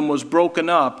kingdom was broken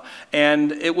up.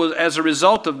 And it was as a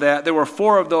result of that, there were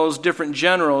 4 of those different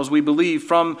generals, we believe,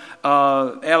 from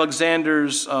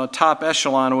Alexander's top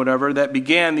echelon or whatever, that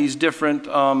began these different,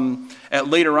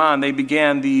 later on, they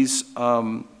began these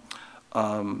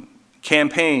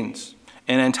campaigns.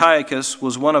 And Antiochus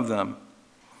was one of them.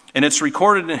 And it's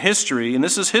recorded in history, and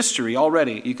this is history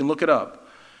already. You can look it up.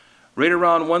 Right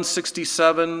around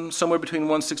 167, somewhere between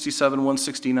 167 and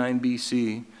 169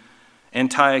 BC,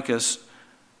 Antiochus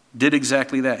did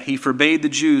exactly that. He forbade the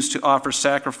Jews to offer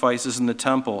sacrifices in the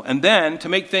temple. And then, to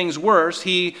make things worse,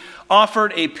 he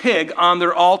offered a pig on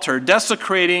their altar,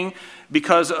 desecrating,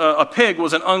 because a pig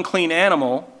was an unclean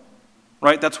animal.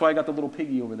 Right? That's why I got the little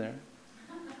piggy over there.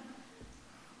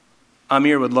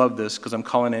 Amir would love this, because I'm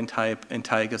calling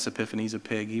Antiochus Epiphanes a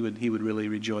pig. He would really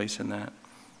rejoice in that.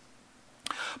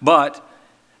 But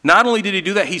not only did he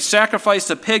do that, he sacrificed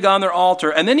a pig on their altar,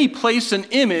 and then he placed an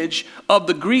image of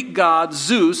the Greek god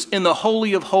Zeus in the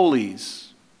Holy of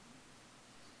Holies.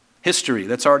 History,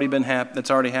 that's already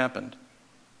happened.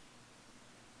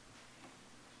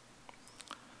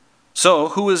 So,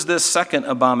 who is this second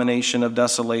abomination of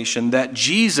desolation that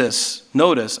Jesus,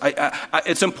 notice,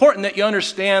 it's important that you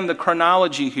understand the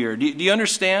chronology here. Do you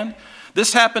understand?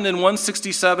 This happened in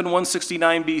 167,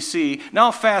 169 BC.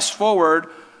 Now fast forward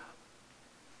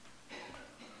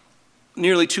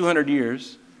nearly 200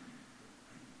 years.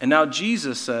 And now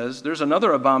Jesus says there's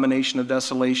another abomination of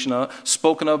desolation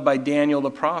spoken of by Daniel the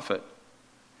prophet.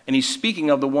 And he's speaking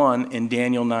of the one in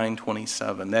Daniel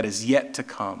 9:27 that is yet to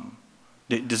come.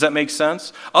 Does that make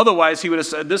sense? Otherwise, he would have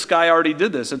said, this guy already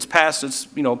did this. It's past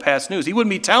news. He wouldn't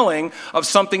be telling of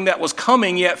something that was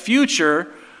coming yet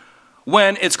future,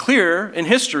 when it's clear in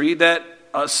history that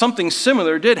something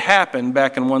similar did happen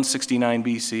back in 169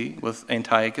 BC with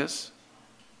Antiochus.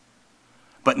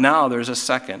 But now there's a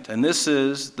second, and this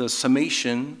is the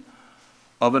summation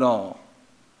of it all.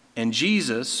 And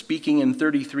Jesus, speaking in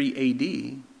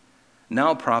 33 AD,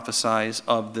 now prophesies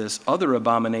of this other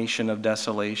abomination of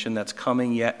desolation that's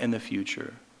coming yet in the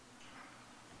future.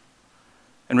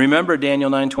 And remember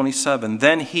Daniel 9:27,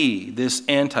 then he, this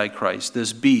Antichrist,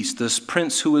 this beast, this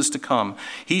prince who is to come,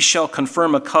 he shall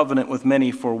confirm a covenant with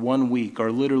many for 1 week,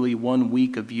 or literally 1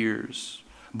 week of years.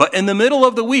 But in the middle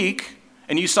of the week,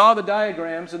 and you saw the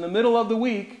diagrams, in the middle of the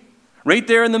week, right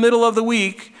there in the middle of the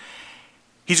week,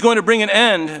 he's going to bring an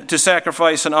end to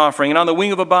sacrifice and offering. And on the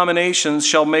wing of abominations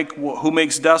shall make who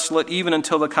makes desolate, even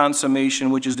until the consummation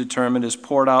which is determined is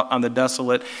poured out on the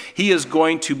desolate. He is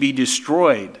going to be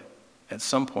destroyed at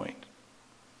some point.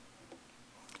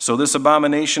 So this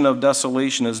abomination of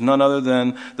desolation is none other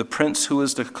than the prince who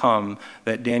is to come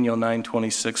that Daniel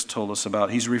 9:26 told us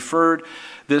about. He's referred,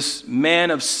 this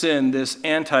man of sin, this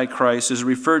Antichrist, is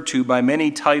referred to by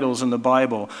many titles in the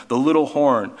Bible. The little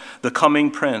horn, the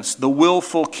coming prince, the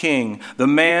willful king, the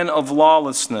man of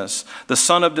lawlessness, the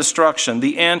son of destruction,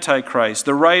 the Antichrist,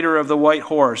 the rider of the white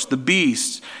horse, the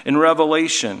beast in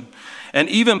Revelation. And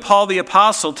even Paul the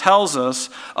Apostle tells us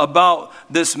about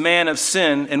this man of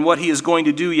sin and what he is going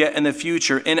to do yet in the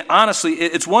future. And honestly,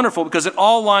 it's wonderful because it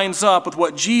all lines up with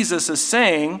what Jesus is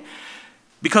saying,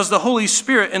 because the Holy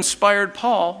Spirit inspired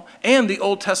Paul and the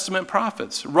Old Testament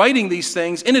prophets, writing these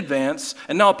things in advance.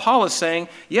 And now Paul is saying,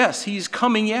 yes, he's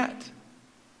coming yet.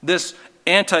 This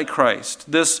Antichrist,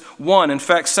 this one. In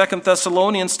fact, 2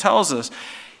 Thessalonians tells us,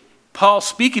 Paul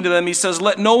speaking to them, he says,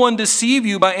 let no one deceive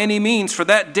you by any means, for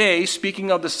that day,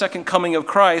 speaking of the second coming of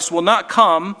Christ, will not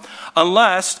come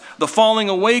unless the falling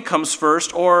away comes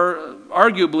first, or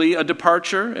arguably a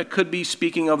departure. It could be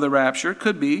speaking of the rapture,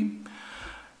 could be.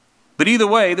 But either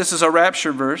way, this is a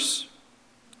rapture verse.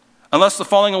 Unless the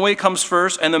falling away comes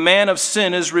first, and the man of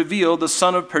sin is revealed, the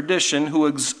son of perdition, who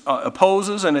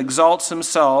opposes and exalts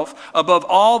himself above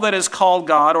all that is called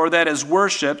God or that is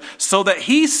worshipped, so that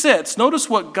he sits. Notice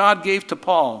what God gave to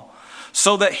Paul.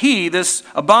 So that he, this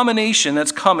abomination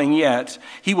that's coming yet,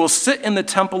 he will sit in the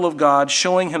temple of God,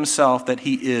 showing himself that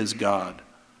he is God.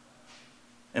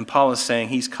 And Paul is saying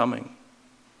he's coming.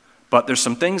 But there's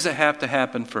some things that have to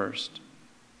happen first.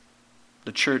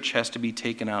 The church has to be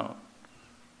taken out.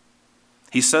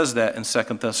 He says that in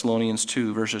 2 Thessalonians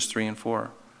 2, verses 3 and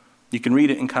 4. You can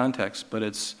read it in context,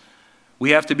 but we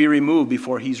have to be removed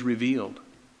before he's revealed.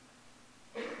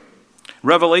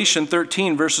 Revelation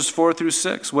 13, verses 4 through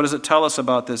 6. What does it tell us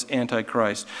about this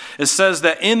Antichrist? It says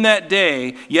that in that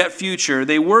day, yet future,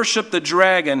 they worship the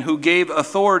dragon who gave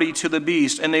authority to the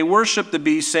beast. And they worship the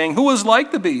beast, saying, who is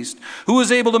like the beast? Who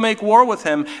is able to make war with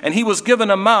him? And he was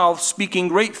given a mouth speaking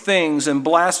great things and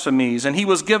blasphemies. And he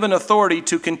was given authority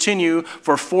to continue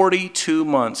for 42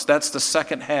 months. That's the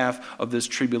second half of this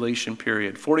tribulation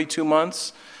period. 42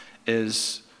 months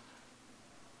is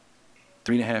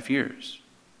 3.5 years.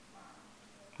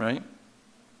 Right?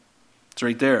 It's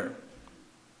right there.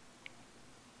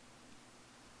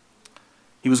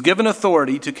 He was given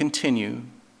authority to continue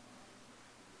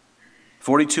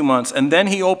 42 months. And then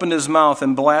he opened his mouth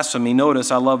in blasphemy.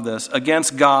 Notice, I love this.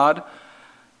 Against God,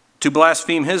 to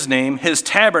blaspheme his name, his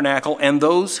tabernacle, and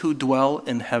those who dwell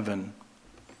in heaven.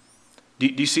 Do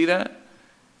you see that?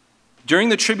 During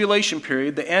the tribulation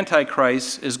period, the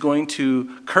Antichrist is going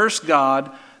to curse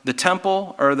God, the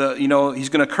temple, or he's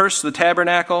going to curse the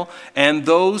tabernacle, and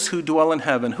those who dwell in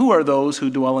heaven. Who are those who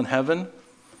dwell in heaven?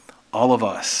 All of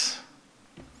us.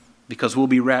 Because we'll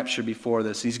be raptured before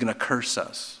this. He's going to curse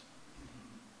us.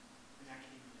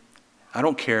 I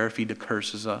don't care if he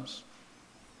curses us.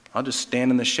 I'll just stand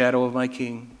in the shadow of my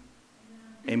King.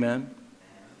 Amen?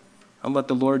 I'll let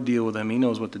the Lord deal with him. He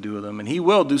knows what to do with him. And he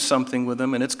will do something with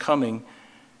him, and it's coming.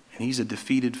 And he's a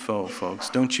defeated foe, folks.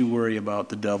 Don't you worry about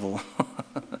the devil.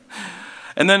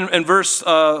 And then in verse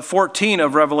 14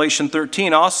 of Revelation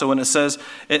 13 also, and it says,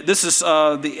 this is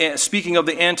speaking of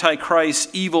the Antichrist's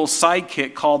evil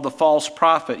sidekick called the false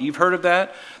prophet. You've heard of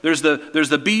that? There's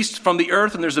the beast from the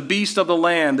earth and there's the beast of the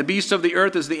land. The beast of the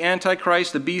earth is the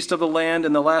Antichrist. The beast of the land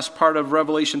in the last part of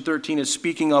Revelation 13 is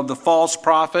speaking of the false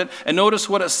prophet. And notice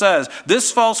what it says. This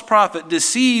false prophet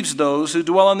deceives those who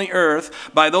dwell on the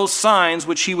earth by those signs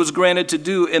which he was granted to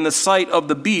do in the sight of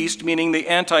the beast, meaning the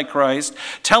Antichrist,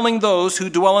 telling those who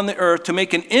dwell on the earth to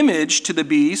make an image to the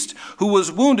beast, who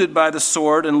was wounded by the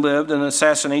sword and lived, an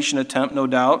assassination attempt, no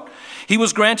doubt. He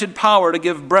was granted power to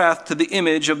give breath to the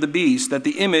image of the beast, that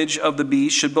the image of the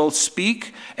beast should both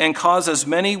speak and cause as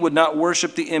many would not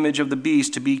worship the image of the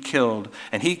beast to be killed.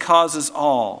 And he causes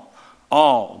all,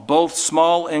 both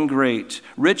small and great,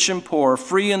 rich and poor,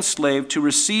 free and slave, to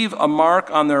receive a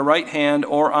mark on their right hand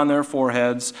or on their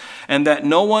foreheads, and that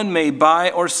no one may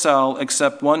buy or sell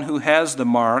except one who has the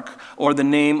mark or the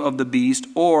name of the beast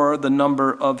or the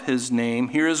number of his name.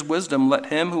 Here is wisdom. Let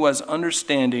him who has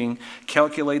understanding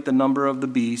calculate the number of the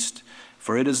beast,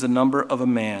 For it is the number of a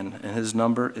man, and his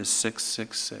number is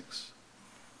 666.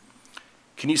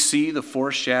 Can you see the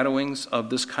foreshadowings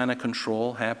of this kind of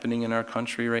control happening in our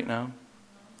country right now?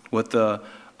 With the,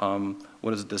 the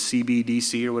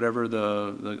CBDC or whatever,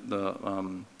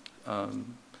 the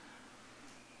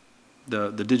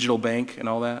digital bank and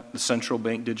all that, the central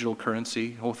bank digital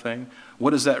currency whole thing.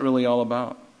 What is that really all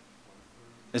about?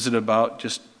 Is it about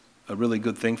just a really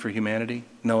good thing for humanity?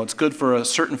 No, it's good for a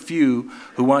certain few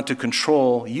who want to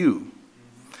control you.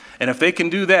 And if they can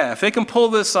do that, if they can pull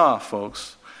this off,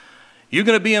 folks, you're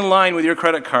going to be in line with your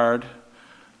credit card.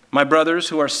 My brothers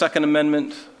who are Second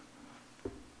Amendment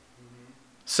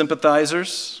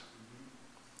sympathizers,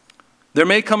 there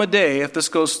may come a day, if this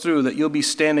goes through, that you'll be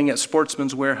standing at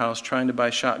Sportsman's Warehouse trying to buy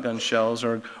shotgun shells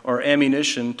or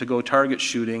ammunition to go target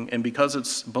shooting, and because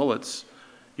it's bullets,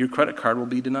 your credit card will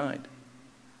be denied.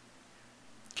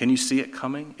 Can you see it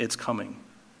coming? It's coming.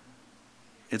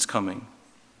 It's coming.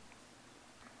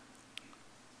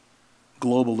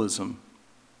 Globalism.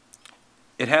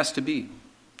 It has to be.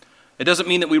 It doesn't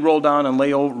mean that we roll down and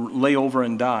lay over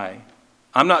and die.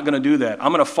 I'm not going to do that.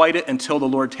 I'm going to fight it until the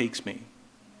Lord takes me.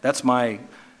 That's my,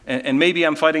 and maybe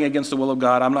I'm fighting against the will of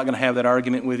God. I'm not going to have that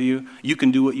argument with you. You can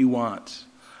do what you want.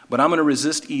 But I'm going to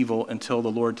resist evil until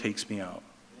the Lord takes me out.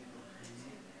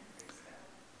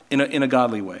 In a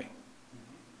godly way.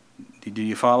 Do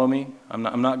you follow me? I'm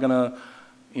not going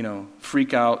to,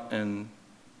 freak out,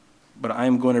 but I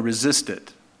am going to resist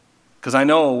it because I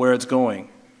know where it's going.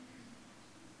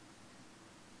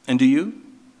 And do you?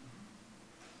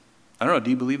 I don't know.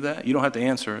 Do you believe that? You don't have to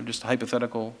answer. Just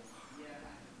hypothetical,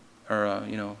 or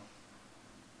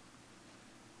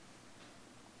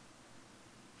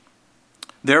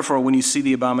Therefore, when you see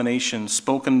the abomination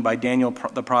spoken by Daniel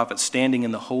the prophet standing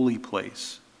in the holy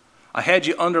place. I had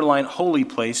you underline holy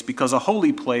place because a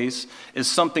holy place is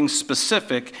something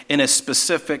specific in a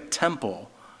specific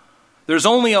temple. There's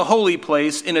only a holy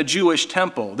place in a Jewish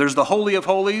temple. There's the Holy of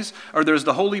Holies, or there's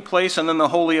the holy place and then the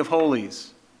Holy of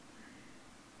Holies.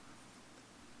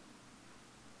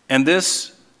 And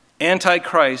this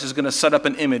Antichrist is going to set up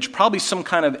an image, probably some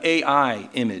kind of AI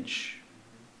image.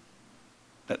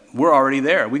 That we're already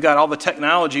there. We got all the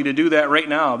technology to do that right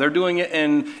now. They're doing it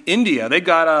in India. They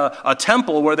got a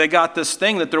temple where they got this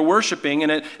thing that they're worshiping,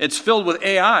 and it's filled with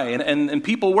AI, and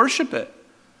people worship it.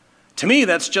 To me,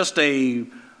 that's just a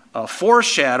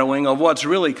foreshadowing of what's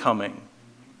really coming.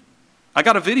 I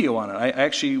got a video on it. I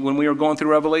actually, when we were going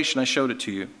through Revelation, I showed it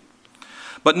to you.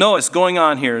 But no, it's going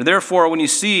on here. Therefore, when you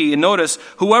see, and notice,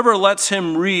 whoever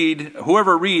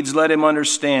reads, let him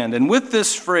understand. And with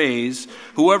this phrase,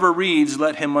 whoever reads,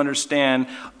 let him understand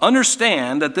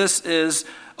that this is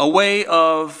a way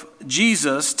of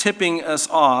Jesus tipping us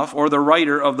off, or the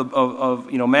writer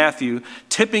of Matthew,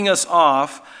 tipping us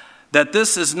off that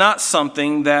this is not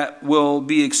something that will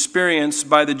be experienced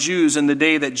by the Jews in the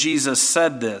day that Jesus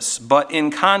said this, but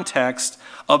in context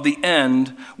of the end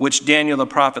which Daniel the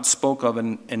prophet spoke of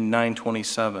in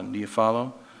 9:27. Do you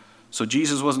follow? So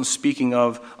Jesus wasn't speaking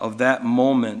of that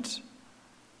moment.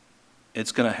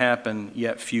 It's going to happen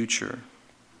yet future.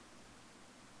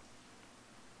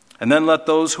 And then let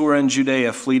those who are in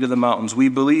Judea flee to the mountains. We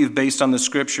believe, based on the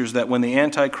scriptures, that when the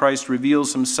Antichrist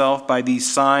reveals himself by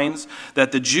these signs,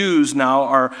 that the Jews now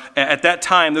are, at that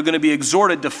time, they're going to be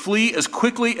exhorted to flee as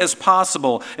quickly as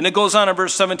possible. And it goes on in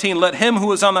verse 17, let him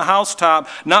who is on the housetop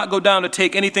not go down to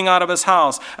take anything out of his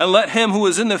house, and let him who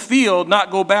is in the field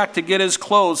not go back to get his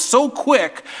clothes. So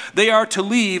quick they are to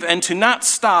leave and to not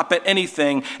stop at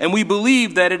anything. And we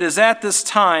believe that it is at this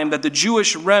time that the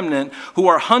Jewish remnant who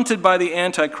are hunted by the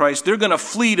Antichrist, they're going to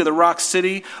flee to the rock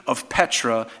city of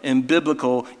Petra in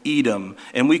biblical Edom.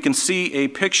 And we can see a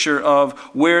picture of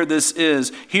where this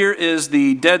is. Here is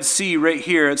the Dead Sea right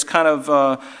here. It's kind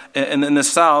of in the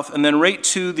south. And then right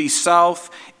to the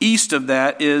southeast of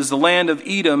that is the land of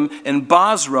Edom. And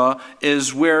Basra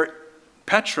is where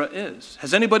Petra is.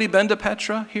 Has anybody been to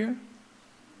Petra here?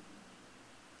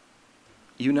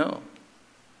 You know.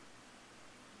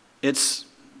 It's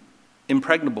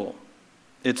impregnable.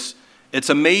 It's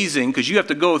amazing because you have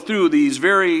to go through these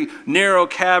very narrow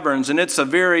caverns, and it's a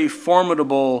very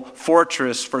formidable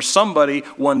fortress for somebody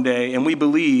one day. And we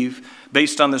believe,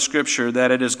 based on the scripture,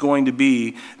 that it is going to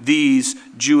be these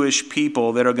Jewish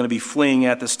people that are going to be fleeing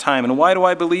at this time. And why do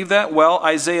I believe that? Well,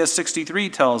 Isaiah 63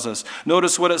 tells us.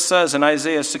 Notice what it says in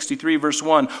Isaiah 63 verse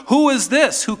 1. Who is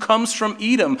this who comes from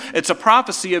Edom? It's a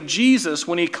prophecy of Jesus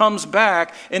when he comes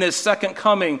back in his second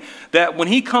coming. That when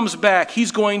he comes back,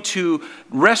 he's going to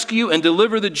rescue and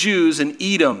deliver the Jews in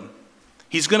Edom.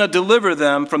 He's going to deliver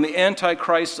them from the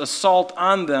Antichrist's assault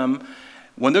on them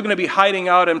when they're going to be hiding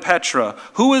out in Petra.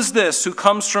 Who is this who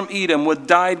comes from Edom with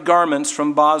dyed garments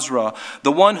from Bozrah,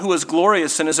 the one who is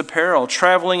glorious in his apparel,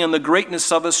 traveling in the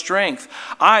greatness of his strength?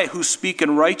 I who speak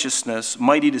in righteousness,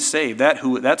 mighty to save.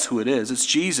 That's who it is. It's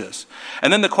Jesus.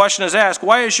 And then the question is asked,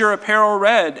 why is your apparel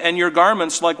red and your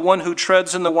garments like one who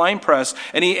treads in the winepress?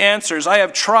 And he answers, I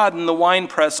have trodden the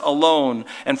winepress alone,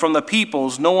 and from the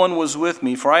peoples no one was with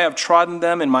me, for I have trodden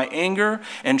them in my anger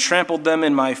and trampled them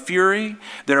in my fury.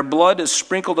 Their blood is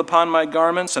sprinkled upon my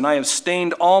garments, and I have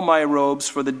stained all my robes,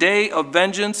 for the day of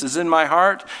vengeance is in my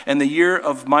heart, and the year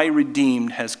of my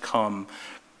redeemed has come.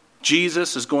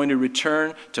 Jesus is going to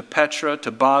return to Petra,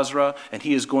 to Bozrah, and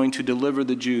he is going to deliver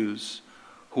the Jews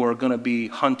who are going to be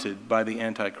hunted by the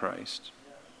Antichrist.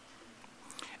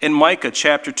 In Micah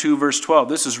chapter 2, verse 12,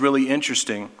 this is really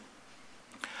interesting.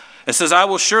 It says, I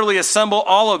will surely assemble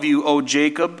all of you, O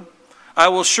Jacob. I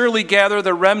will surely gather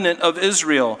the remnant of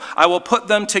Israel. I will put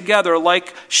them together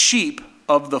like sheep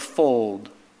of the fold.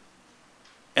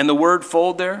 And the word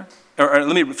fold there, or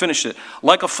let me finish it.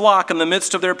 Like a flock in the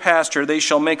midst of their pasture, they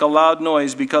shall make a loud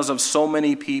noise because of so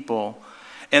many people.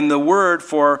 And the word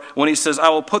for, when he says, I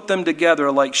will put them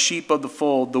together like sheep of the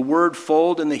fold, the word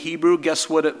fold in the Hebrew, guess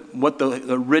what the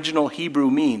original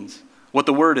Hebrew means? What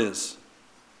the word is?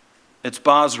 It's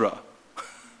Bozrah.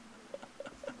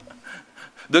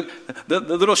 The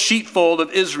little sheepfold of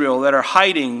Israel that are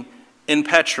hiding in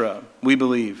Petra, we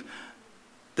believe.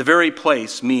 The very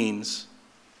place means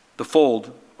the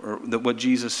fold, or what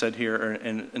Jesus said here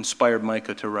and inspired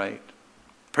Micah to write.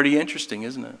 Pretty interesting,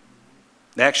 isn't it?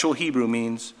 The actual Hebrew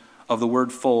means of the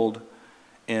word fold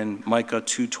in Micah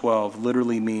 2:12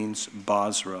 literally means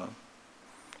Bozrah.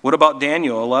 What about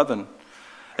Daniel 11?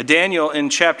 Daniel in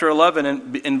chapter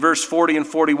 11 in verse 40 and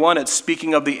 41, it's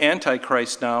speaking of the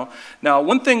Antichrist now. Now,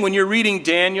 one thing when you're reading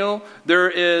Daniel, there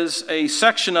is a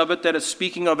section of it that is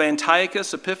speaking of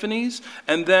Antiochus Epiphanes,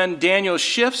 and then Daniel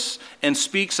shifts and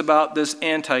speaks about this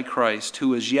Antichrist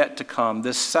who is yet to come,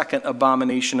 this second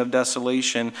abomination of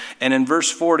desolation. And in verse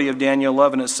 40 of Daniel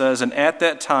 11 it says, and at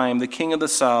that time the king of the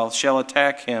south shall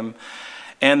attack him,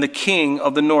 and the king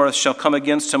of the north shall come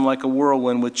against him like a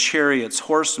whirlwind with chariots,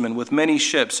 horsemen, with many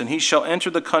ships. And he shall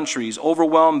enter the countries,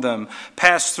 overwhelm them,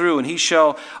 pass through. And he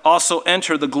shall also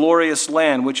enter the glorious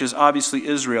land, which is obviously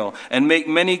Israel, and make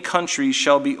many countries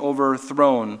shall be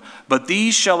overthrown. But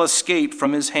these shall escape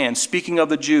from his hand. Speaking of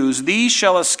the Jews, these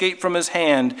shall escape from his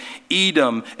hand,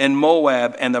 Edom and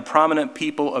Moab and the prominent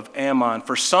people of Ammon.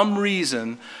 For some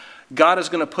reason, God is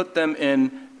going to put them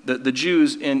in the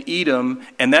Jews in Edom,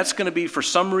 and that's going to be for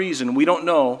some reason, we don't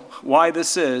know why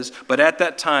this is, but at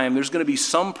that time there's going to be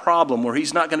some problem where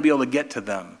he's not going to be able to get to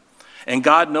them. And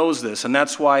God knows this, and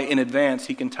that's why in advance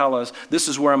he can tell us, this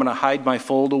is where I'm going to hide my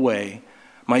fold away,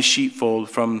 my sheepfold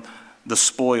from the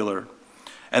spoiler.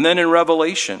 And then in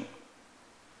Revelation,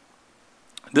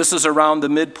 this is around the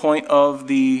midpoint of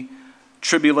the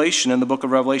tribulation in the book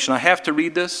of Revelation. I have to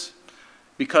read this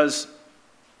because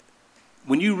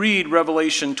when you read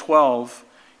Revelation 12,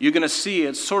 you're going to see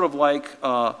it's sort of like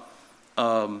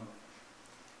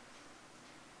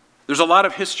there's a lot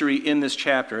of history in this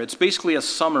chapter. It's basically a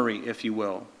summary, if you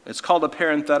will. It's called a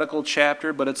parenthetical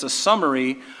chapter, but it's a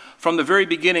summary from the very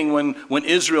beginning when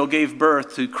Israel gave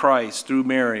birth to Christ through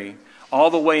Mary,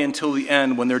 all the way until the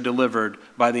end when they're delivered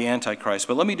by the Antichrist.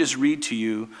 But let me just read to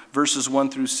you verses 1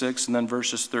 through 6 and then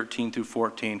verses 13 through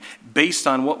 14. Based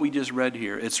on what we just read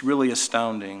here, it's really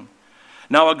astounding.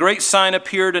 Now a great sign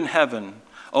appeared in heaven,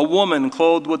 a woman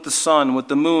clothed with the sun, with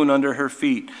the moon under her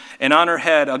feet, and on her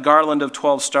head a garland of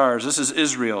 12 stars. This is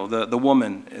Israel, the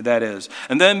woman, that is.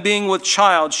 And then being with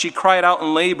child, she cried out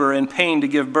in labor and pain to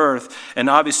give birth. And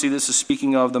obviously this is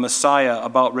speaking of the Messiah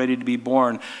about ready to be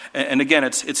born. And again,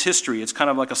 it's history. It's kind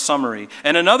of like a summary.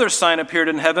 And another sign appeared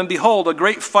in heaven. Behold, a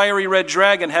great fiery red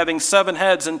dragon having 7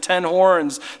 heads and 10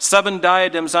 horns, 7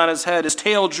 diadems on his head. His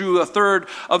tail drew a third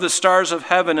of the stars of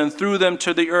heaven and threw them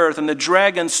to the earth. And the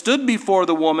dragon stood before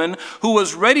the woman who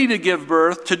was ready to give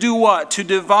birth to do what? To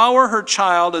devour her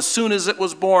child as soon as it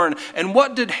was born. And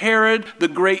what did Herod the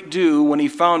Great do when he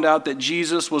found out that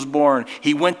Jesus was born?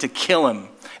 He went to kill him.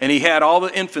 And he had all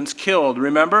the infants killed,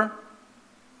 remember?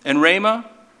 And Ramah,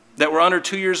 that were under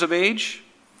 2 years of age,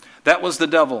 that was the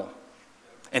devil.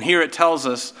 And here it tells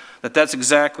us that that's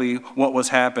exactly what was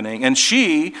happening. And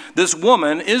she, this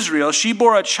woman, Israel, she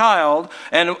bore a child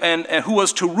and who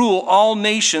was to rule all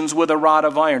nations with a rod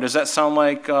of iron. Does that sound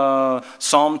like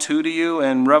Psalm 2 to you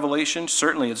and Revelation?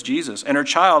 Certainly it's Jesus. And her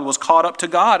child was caught up to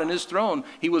God and his throne.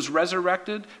 He was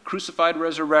resurrected, crucified,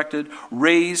 resurrected,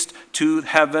 raised to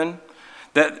heaven.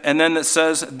 And then it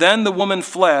says, then the woman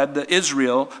fled, the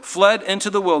Israel, fled into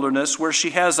the wilderness where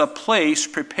she has a place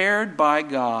prepared by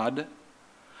God,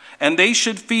 and they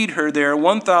should feed her there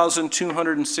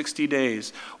 1,260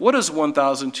 days. What is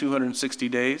 1,260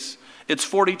 days? It's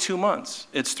 42 months.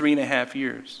 It's 3.5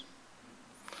 years.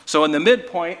 So in the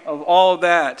midpoint of all of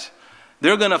that,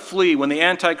 they're going to flee. When the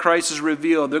Antichrist is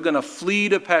revealed, they're going to flee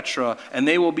to Petra, and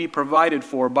they will be provided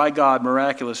for by God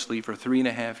miraculously for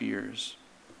 3.5 years.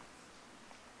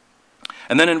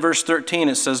 And then in verse 13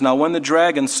 it says, now when the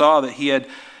dragon saw that he had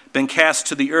been cast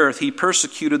to the earth, he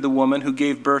persecuted the woman who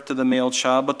gave birth to the male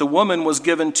child. But the woman was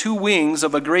given 2 wings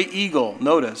of a great eagle.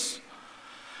 Notice.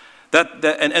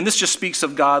 And this just speaks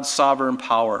of God's sovereign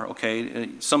power, okay?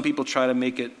 Some people try to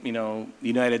make it, the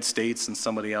United States and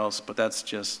somebody else, but that's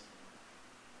just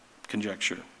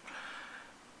conjecture.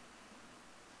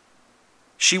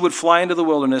 She would fly into the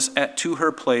wilderness to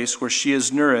her place where she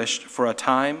is nourished for a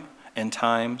time and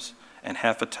times and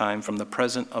half a time from the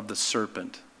presence of the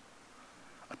serpent.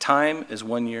 A time is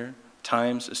 1 year,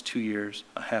 times is 2 years,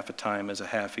 a half a time is a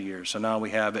half a year. So now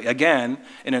we have, again,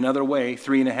 in another way,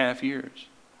 3.5 years.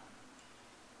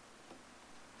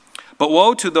 But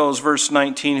woe to those, verse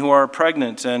 19, who are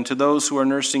pregnant and to those who are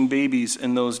nursing babies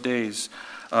in those days.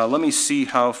 Let me see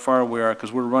how far we are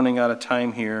because we're running out of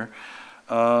time here.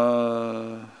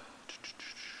 Yeah,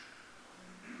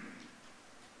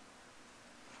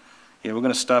 we're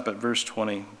going to stop at verse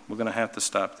 20. We're going to have to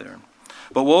stop there.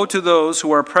 But woe to those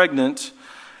who are pregnant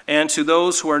and to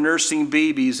those who are nursing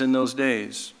babies in those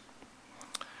days.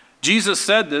 Jesus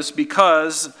said this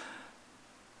because,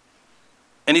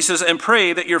 and he says, and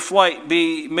pray that your flight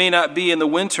may not be in the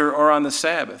winter or on the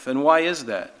Sabbath. And why is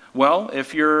that? Well,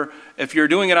 if you're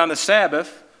doing it on the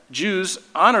Sabbath, Jews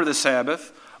honor the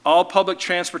Sabbath. All public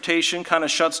transportation kind of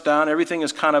shuts down. Everything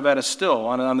is kind of at a still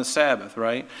on the Sabbath,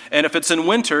 right? And if it's in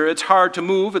winter, it's hard to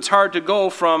move. It's hard to go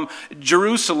from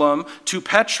Jerusalem to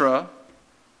Petra.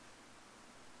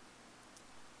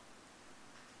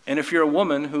 And if you're a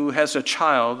woman who has a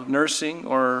child, nursing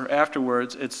or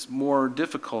afterwards, it's more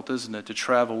difficult, isn't it, to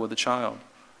travel with a child?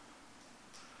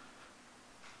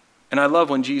 And I love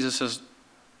when Jesus says,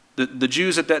 the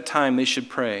Jews at that time, they should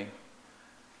pray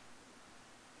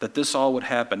that this all would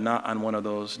happen, not on one of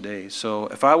those days. So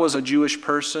if I was a Jewish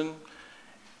person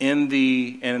and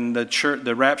the church,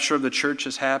 the rapture of the church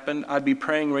has happened, I'd be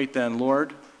praying right then,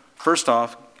 Lord, first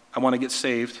off, I want to get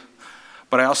saved,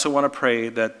 but I also want to pray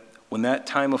that when that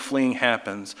time of fleeing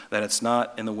happens, that it's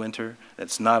not in the winter, that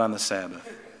it's not on the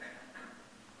Sabbath.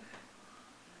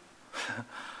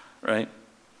 Right?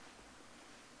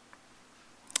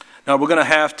 Now we're going to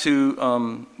have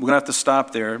to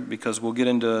stop there because we'll get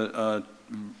into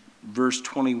verse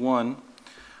 21,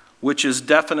 which is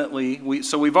definitely,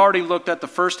 so we've already looked at the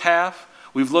first half.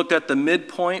 We've looked at the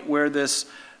midpoint where this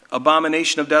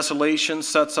abomination of desolation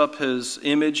sets up his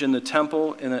image in the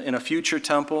temple, in a future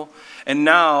temple. And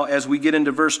now, as we get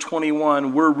into verse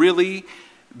 21, we're really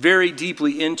very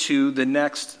deeply into the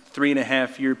next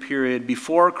 3.5 year period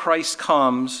before Christ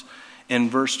comes in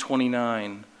verse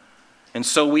 29. And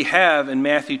so we have in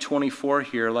Matthew 24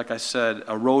 here, like I said,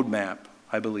 a roadmap,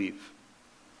 I believe,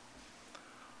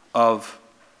 of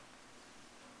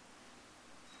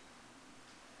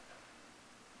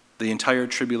the entire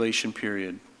tribulation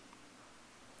period.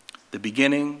 The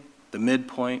beginning, the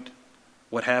midpoint,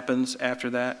 what happens after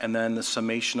that, and then the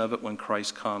summation of it when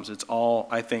Christ comes. It's all,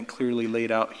 I think, clearly laid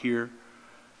out here.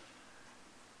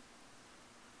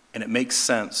 And it makes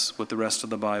sense with the rest of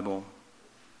the Bible.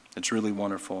 It's really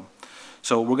wonderful.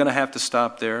 So we're going to have to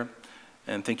stop there.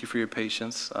 And thank you for your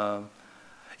patience. But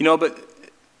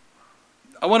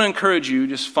I want to encourage you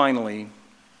just finally.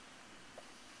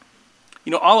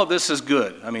 All of this is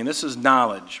good. I mean, this is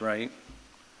knowledge, right?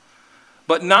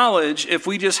 But knowledge, if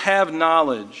we just have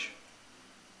knowledge,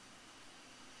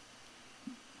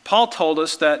 Paul told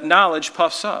us that knowledge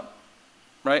puffs up,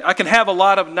 right? I can have a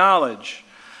lot of knowledge,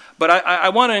 but I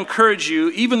want to encourage you,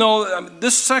 even though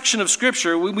this section of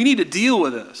Scripture, we need to deal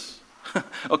with this.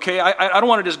 Okay, I don't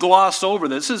want to just gloss over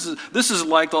this. This is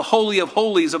like the holy of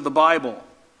holies of the Bible.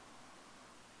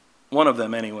 One of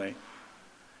them, anyway.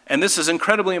 And this is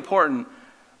incredibly important.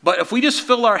 But if we just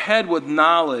fill our head with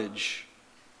knowledge,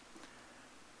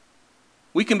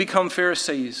 we can become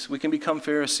Pharisees.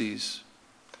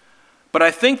 But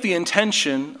I think the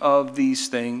intention of these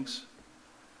things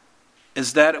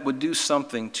is that it would do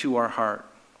something to our heart,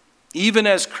 even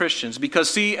as Christians. Because,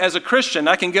 see, as a Christian,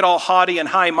 I can get all haughty and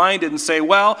high-minded and say,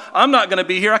 well, I'm not going to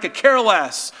be here. I could care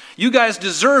less. You guys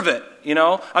deserve it,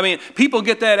 people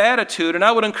get that attitude, and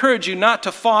I would encourage you not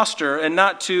to foster and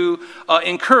not to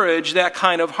encourage that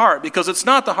kind of heart, because it's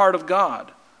not the heart of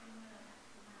God.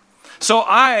 So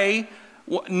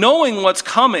knowing what's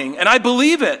coming, and I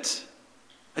believe it.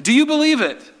 Do you believe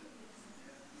it?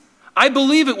 I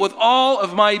believe it with all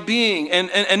of my being.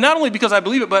 And not only because I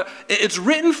believe it, but it's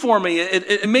written for me.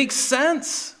 It makes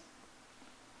sense.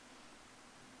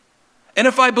 And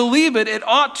if I believe it,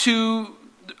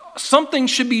 something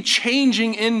should be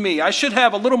changing in me. I should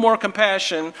have a little more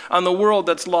compassion on the world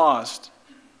that's lost.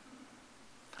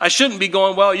 I shouldn't be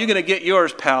going, well, you're going to get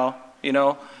yours, pal.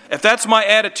 If that's my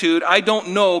attitude, I don't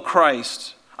know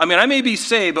Christ. I mean, I may be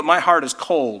saved, but my heart is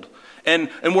cold. And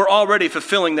we're already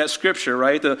fulfilling that scripture,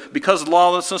 right? Because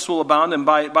lawlessness will abound, and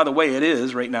by the way, it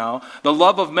is right now. The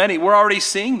love of many, we're already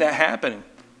seeing that happening.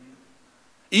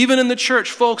 Even in the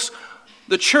church, folks,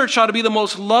 the church ought to be the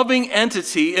most loving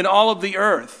entity in all of the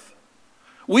earth.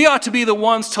 We ought to be the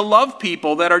ones to love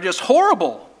people that are just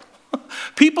horrible.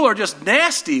 People are just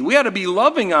nasty. We ought to be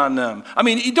loving on them. I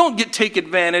mean, you don't take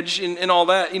advantage in all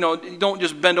that. You don't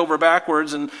just bend over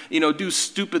backwards and, do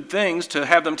stupid things to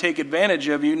have them take advantage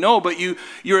of you. No, but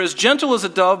you're as gentle as a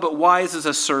dove, but wise as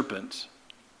a serpent.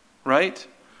 Right?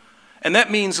 And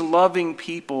that means loving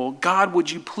people. God,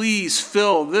 would you please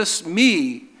fill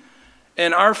me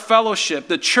and our fellowship,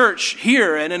 the church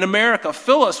here and in America,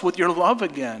 fill us with your love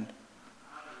again.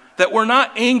 That we're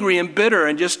not angry and bitter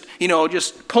and just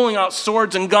pulling out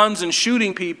swords and guns and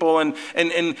shooting people and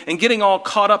getting all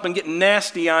caught up and getting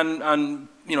nasty on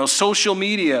social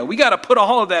media. We got to put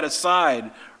all of that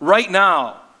aside right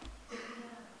now.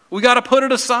 We got to put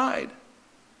it aside.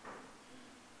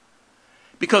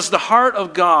 Because the heart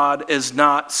of God is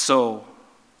not so.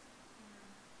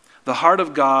 The heart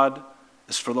of God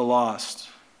is for the lost.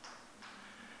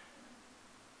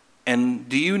 And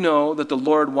do you know that the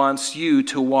Lord wants you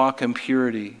to walk in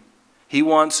purity? He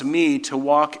wants me to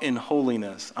walk in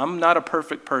holiness. I'm not a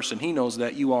perfect person. He knows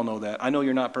that. You all know that. I know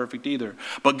you're not perfect either.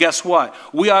 But guess what?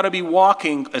 We ought to be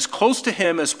walking as close to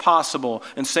Him as possible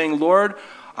and saying, Lord,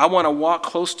 I want to walk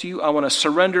close to you. I want to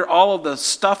surrender all of the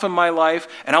stuff in my life,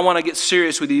 and I want to get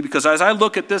serious with you, because as I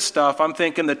look at this stuff, I'm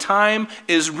thinking the time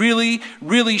is really,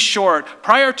 really short.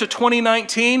 Prior to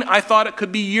 2019, I thought it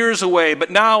could be years away,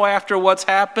 but now after what's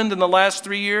happened in the last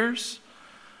 3 years,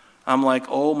 I'm like,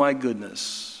 oh my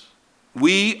goodness.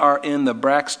 We are in the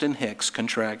Braxton Hicks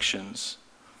contractions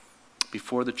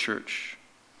before the church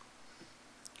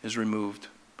is removed.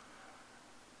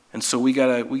 And so we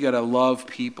gotta love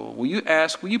people. Will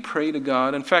you pray to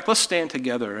God? In fact, let's stand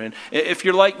together. And if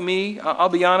you're like me, I'll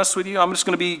be honest with you, I'm just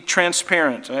going to be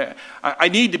transparent. I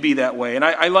need to be that way. And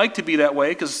I like to be that way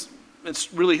because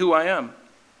it's really who I am.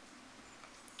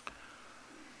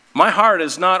 My heart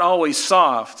is not always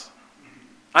soft.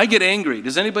 I get angry.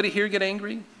 Does anybody here get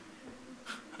angry?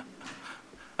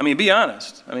 I mean, be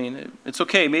honest. I mean, it's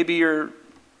okay. Maybe you're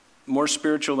more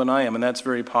spiritual than I am, and that's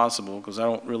very possible because I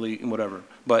don't really, whatever.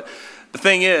 But the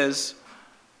thing is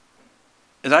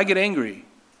I get angry.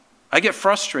 I get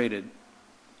frustrated.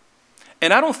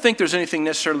 And I don't think there's anything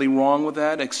necessarily wrong with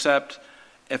that, except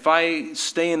if I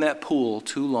stay in that pool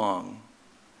too long,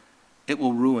 it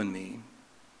will ruin me.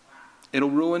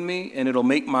 It'll ruin me, and it'll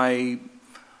make my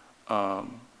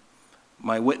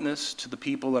witness to the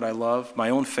people that I love,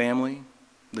 my own family,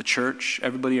 the church,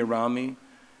 everybody around me,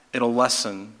 it'll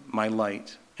lessen my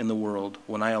light in the world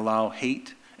when I allow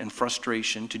hate and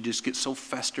frustration to just get so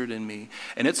festered in me.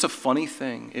 And it's a funny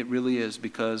thing. It really is,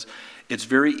 because it's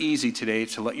very easy today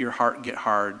to let your heart get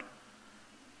hard.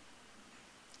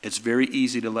 It's very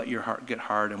easy to let your heart get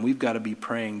hard, and we've got to be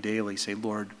praying daily. Say,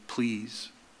 Lord, please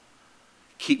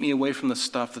keep me away from the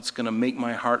stuff that's going to make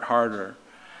my heart harder,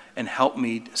 and help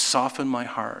me soften my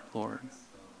heart, Lord.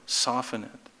 Soften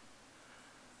it.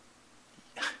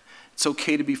 It's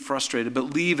okay to be frustrated, but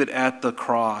leave it at the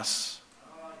cross.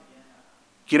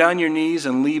 Get on your knees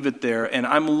and leave it there. And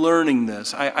I'm learning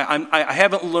this. I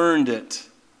haven't learned it.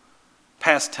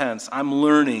 Past tense. I'm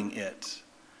learning it.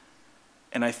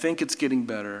 And I think it's getting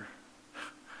better.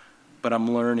 But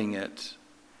I'm learning it.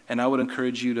 And I would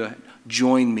encourage you to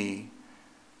join me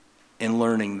in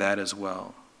learning that as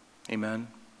well. Amen.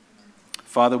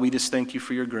 Father, we just thank you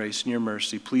for your grace and your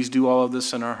mercy. Please do all of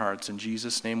this in our hearts. In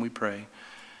Jesus' name we pray.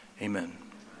 Amen.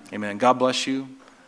 Amen. God bless you.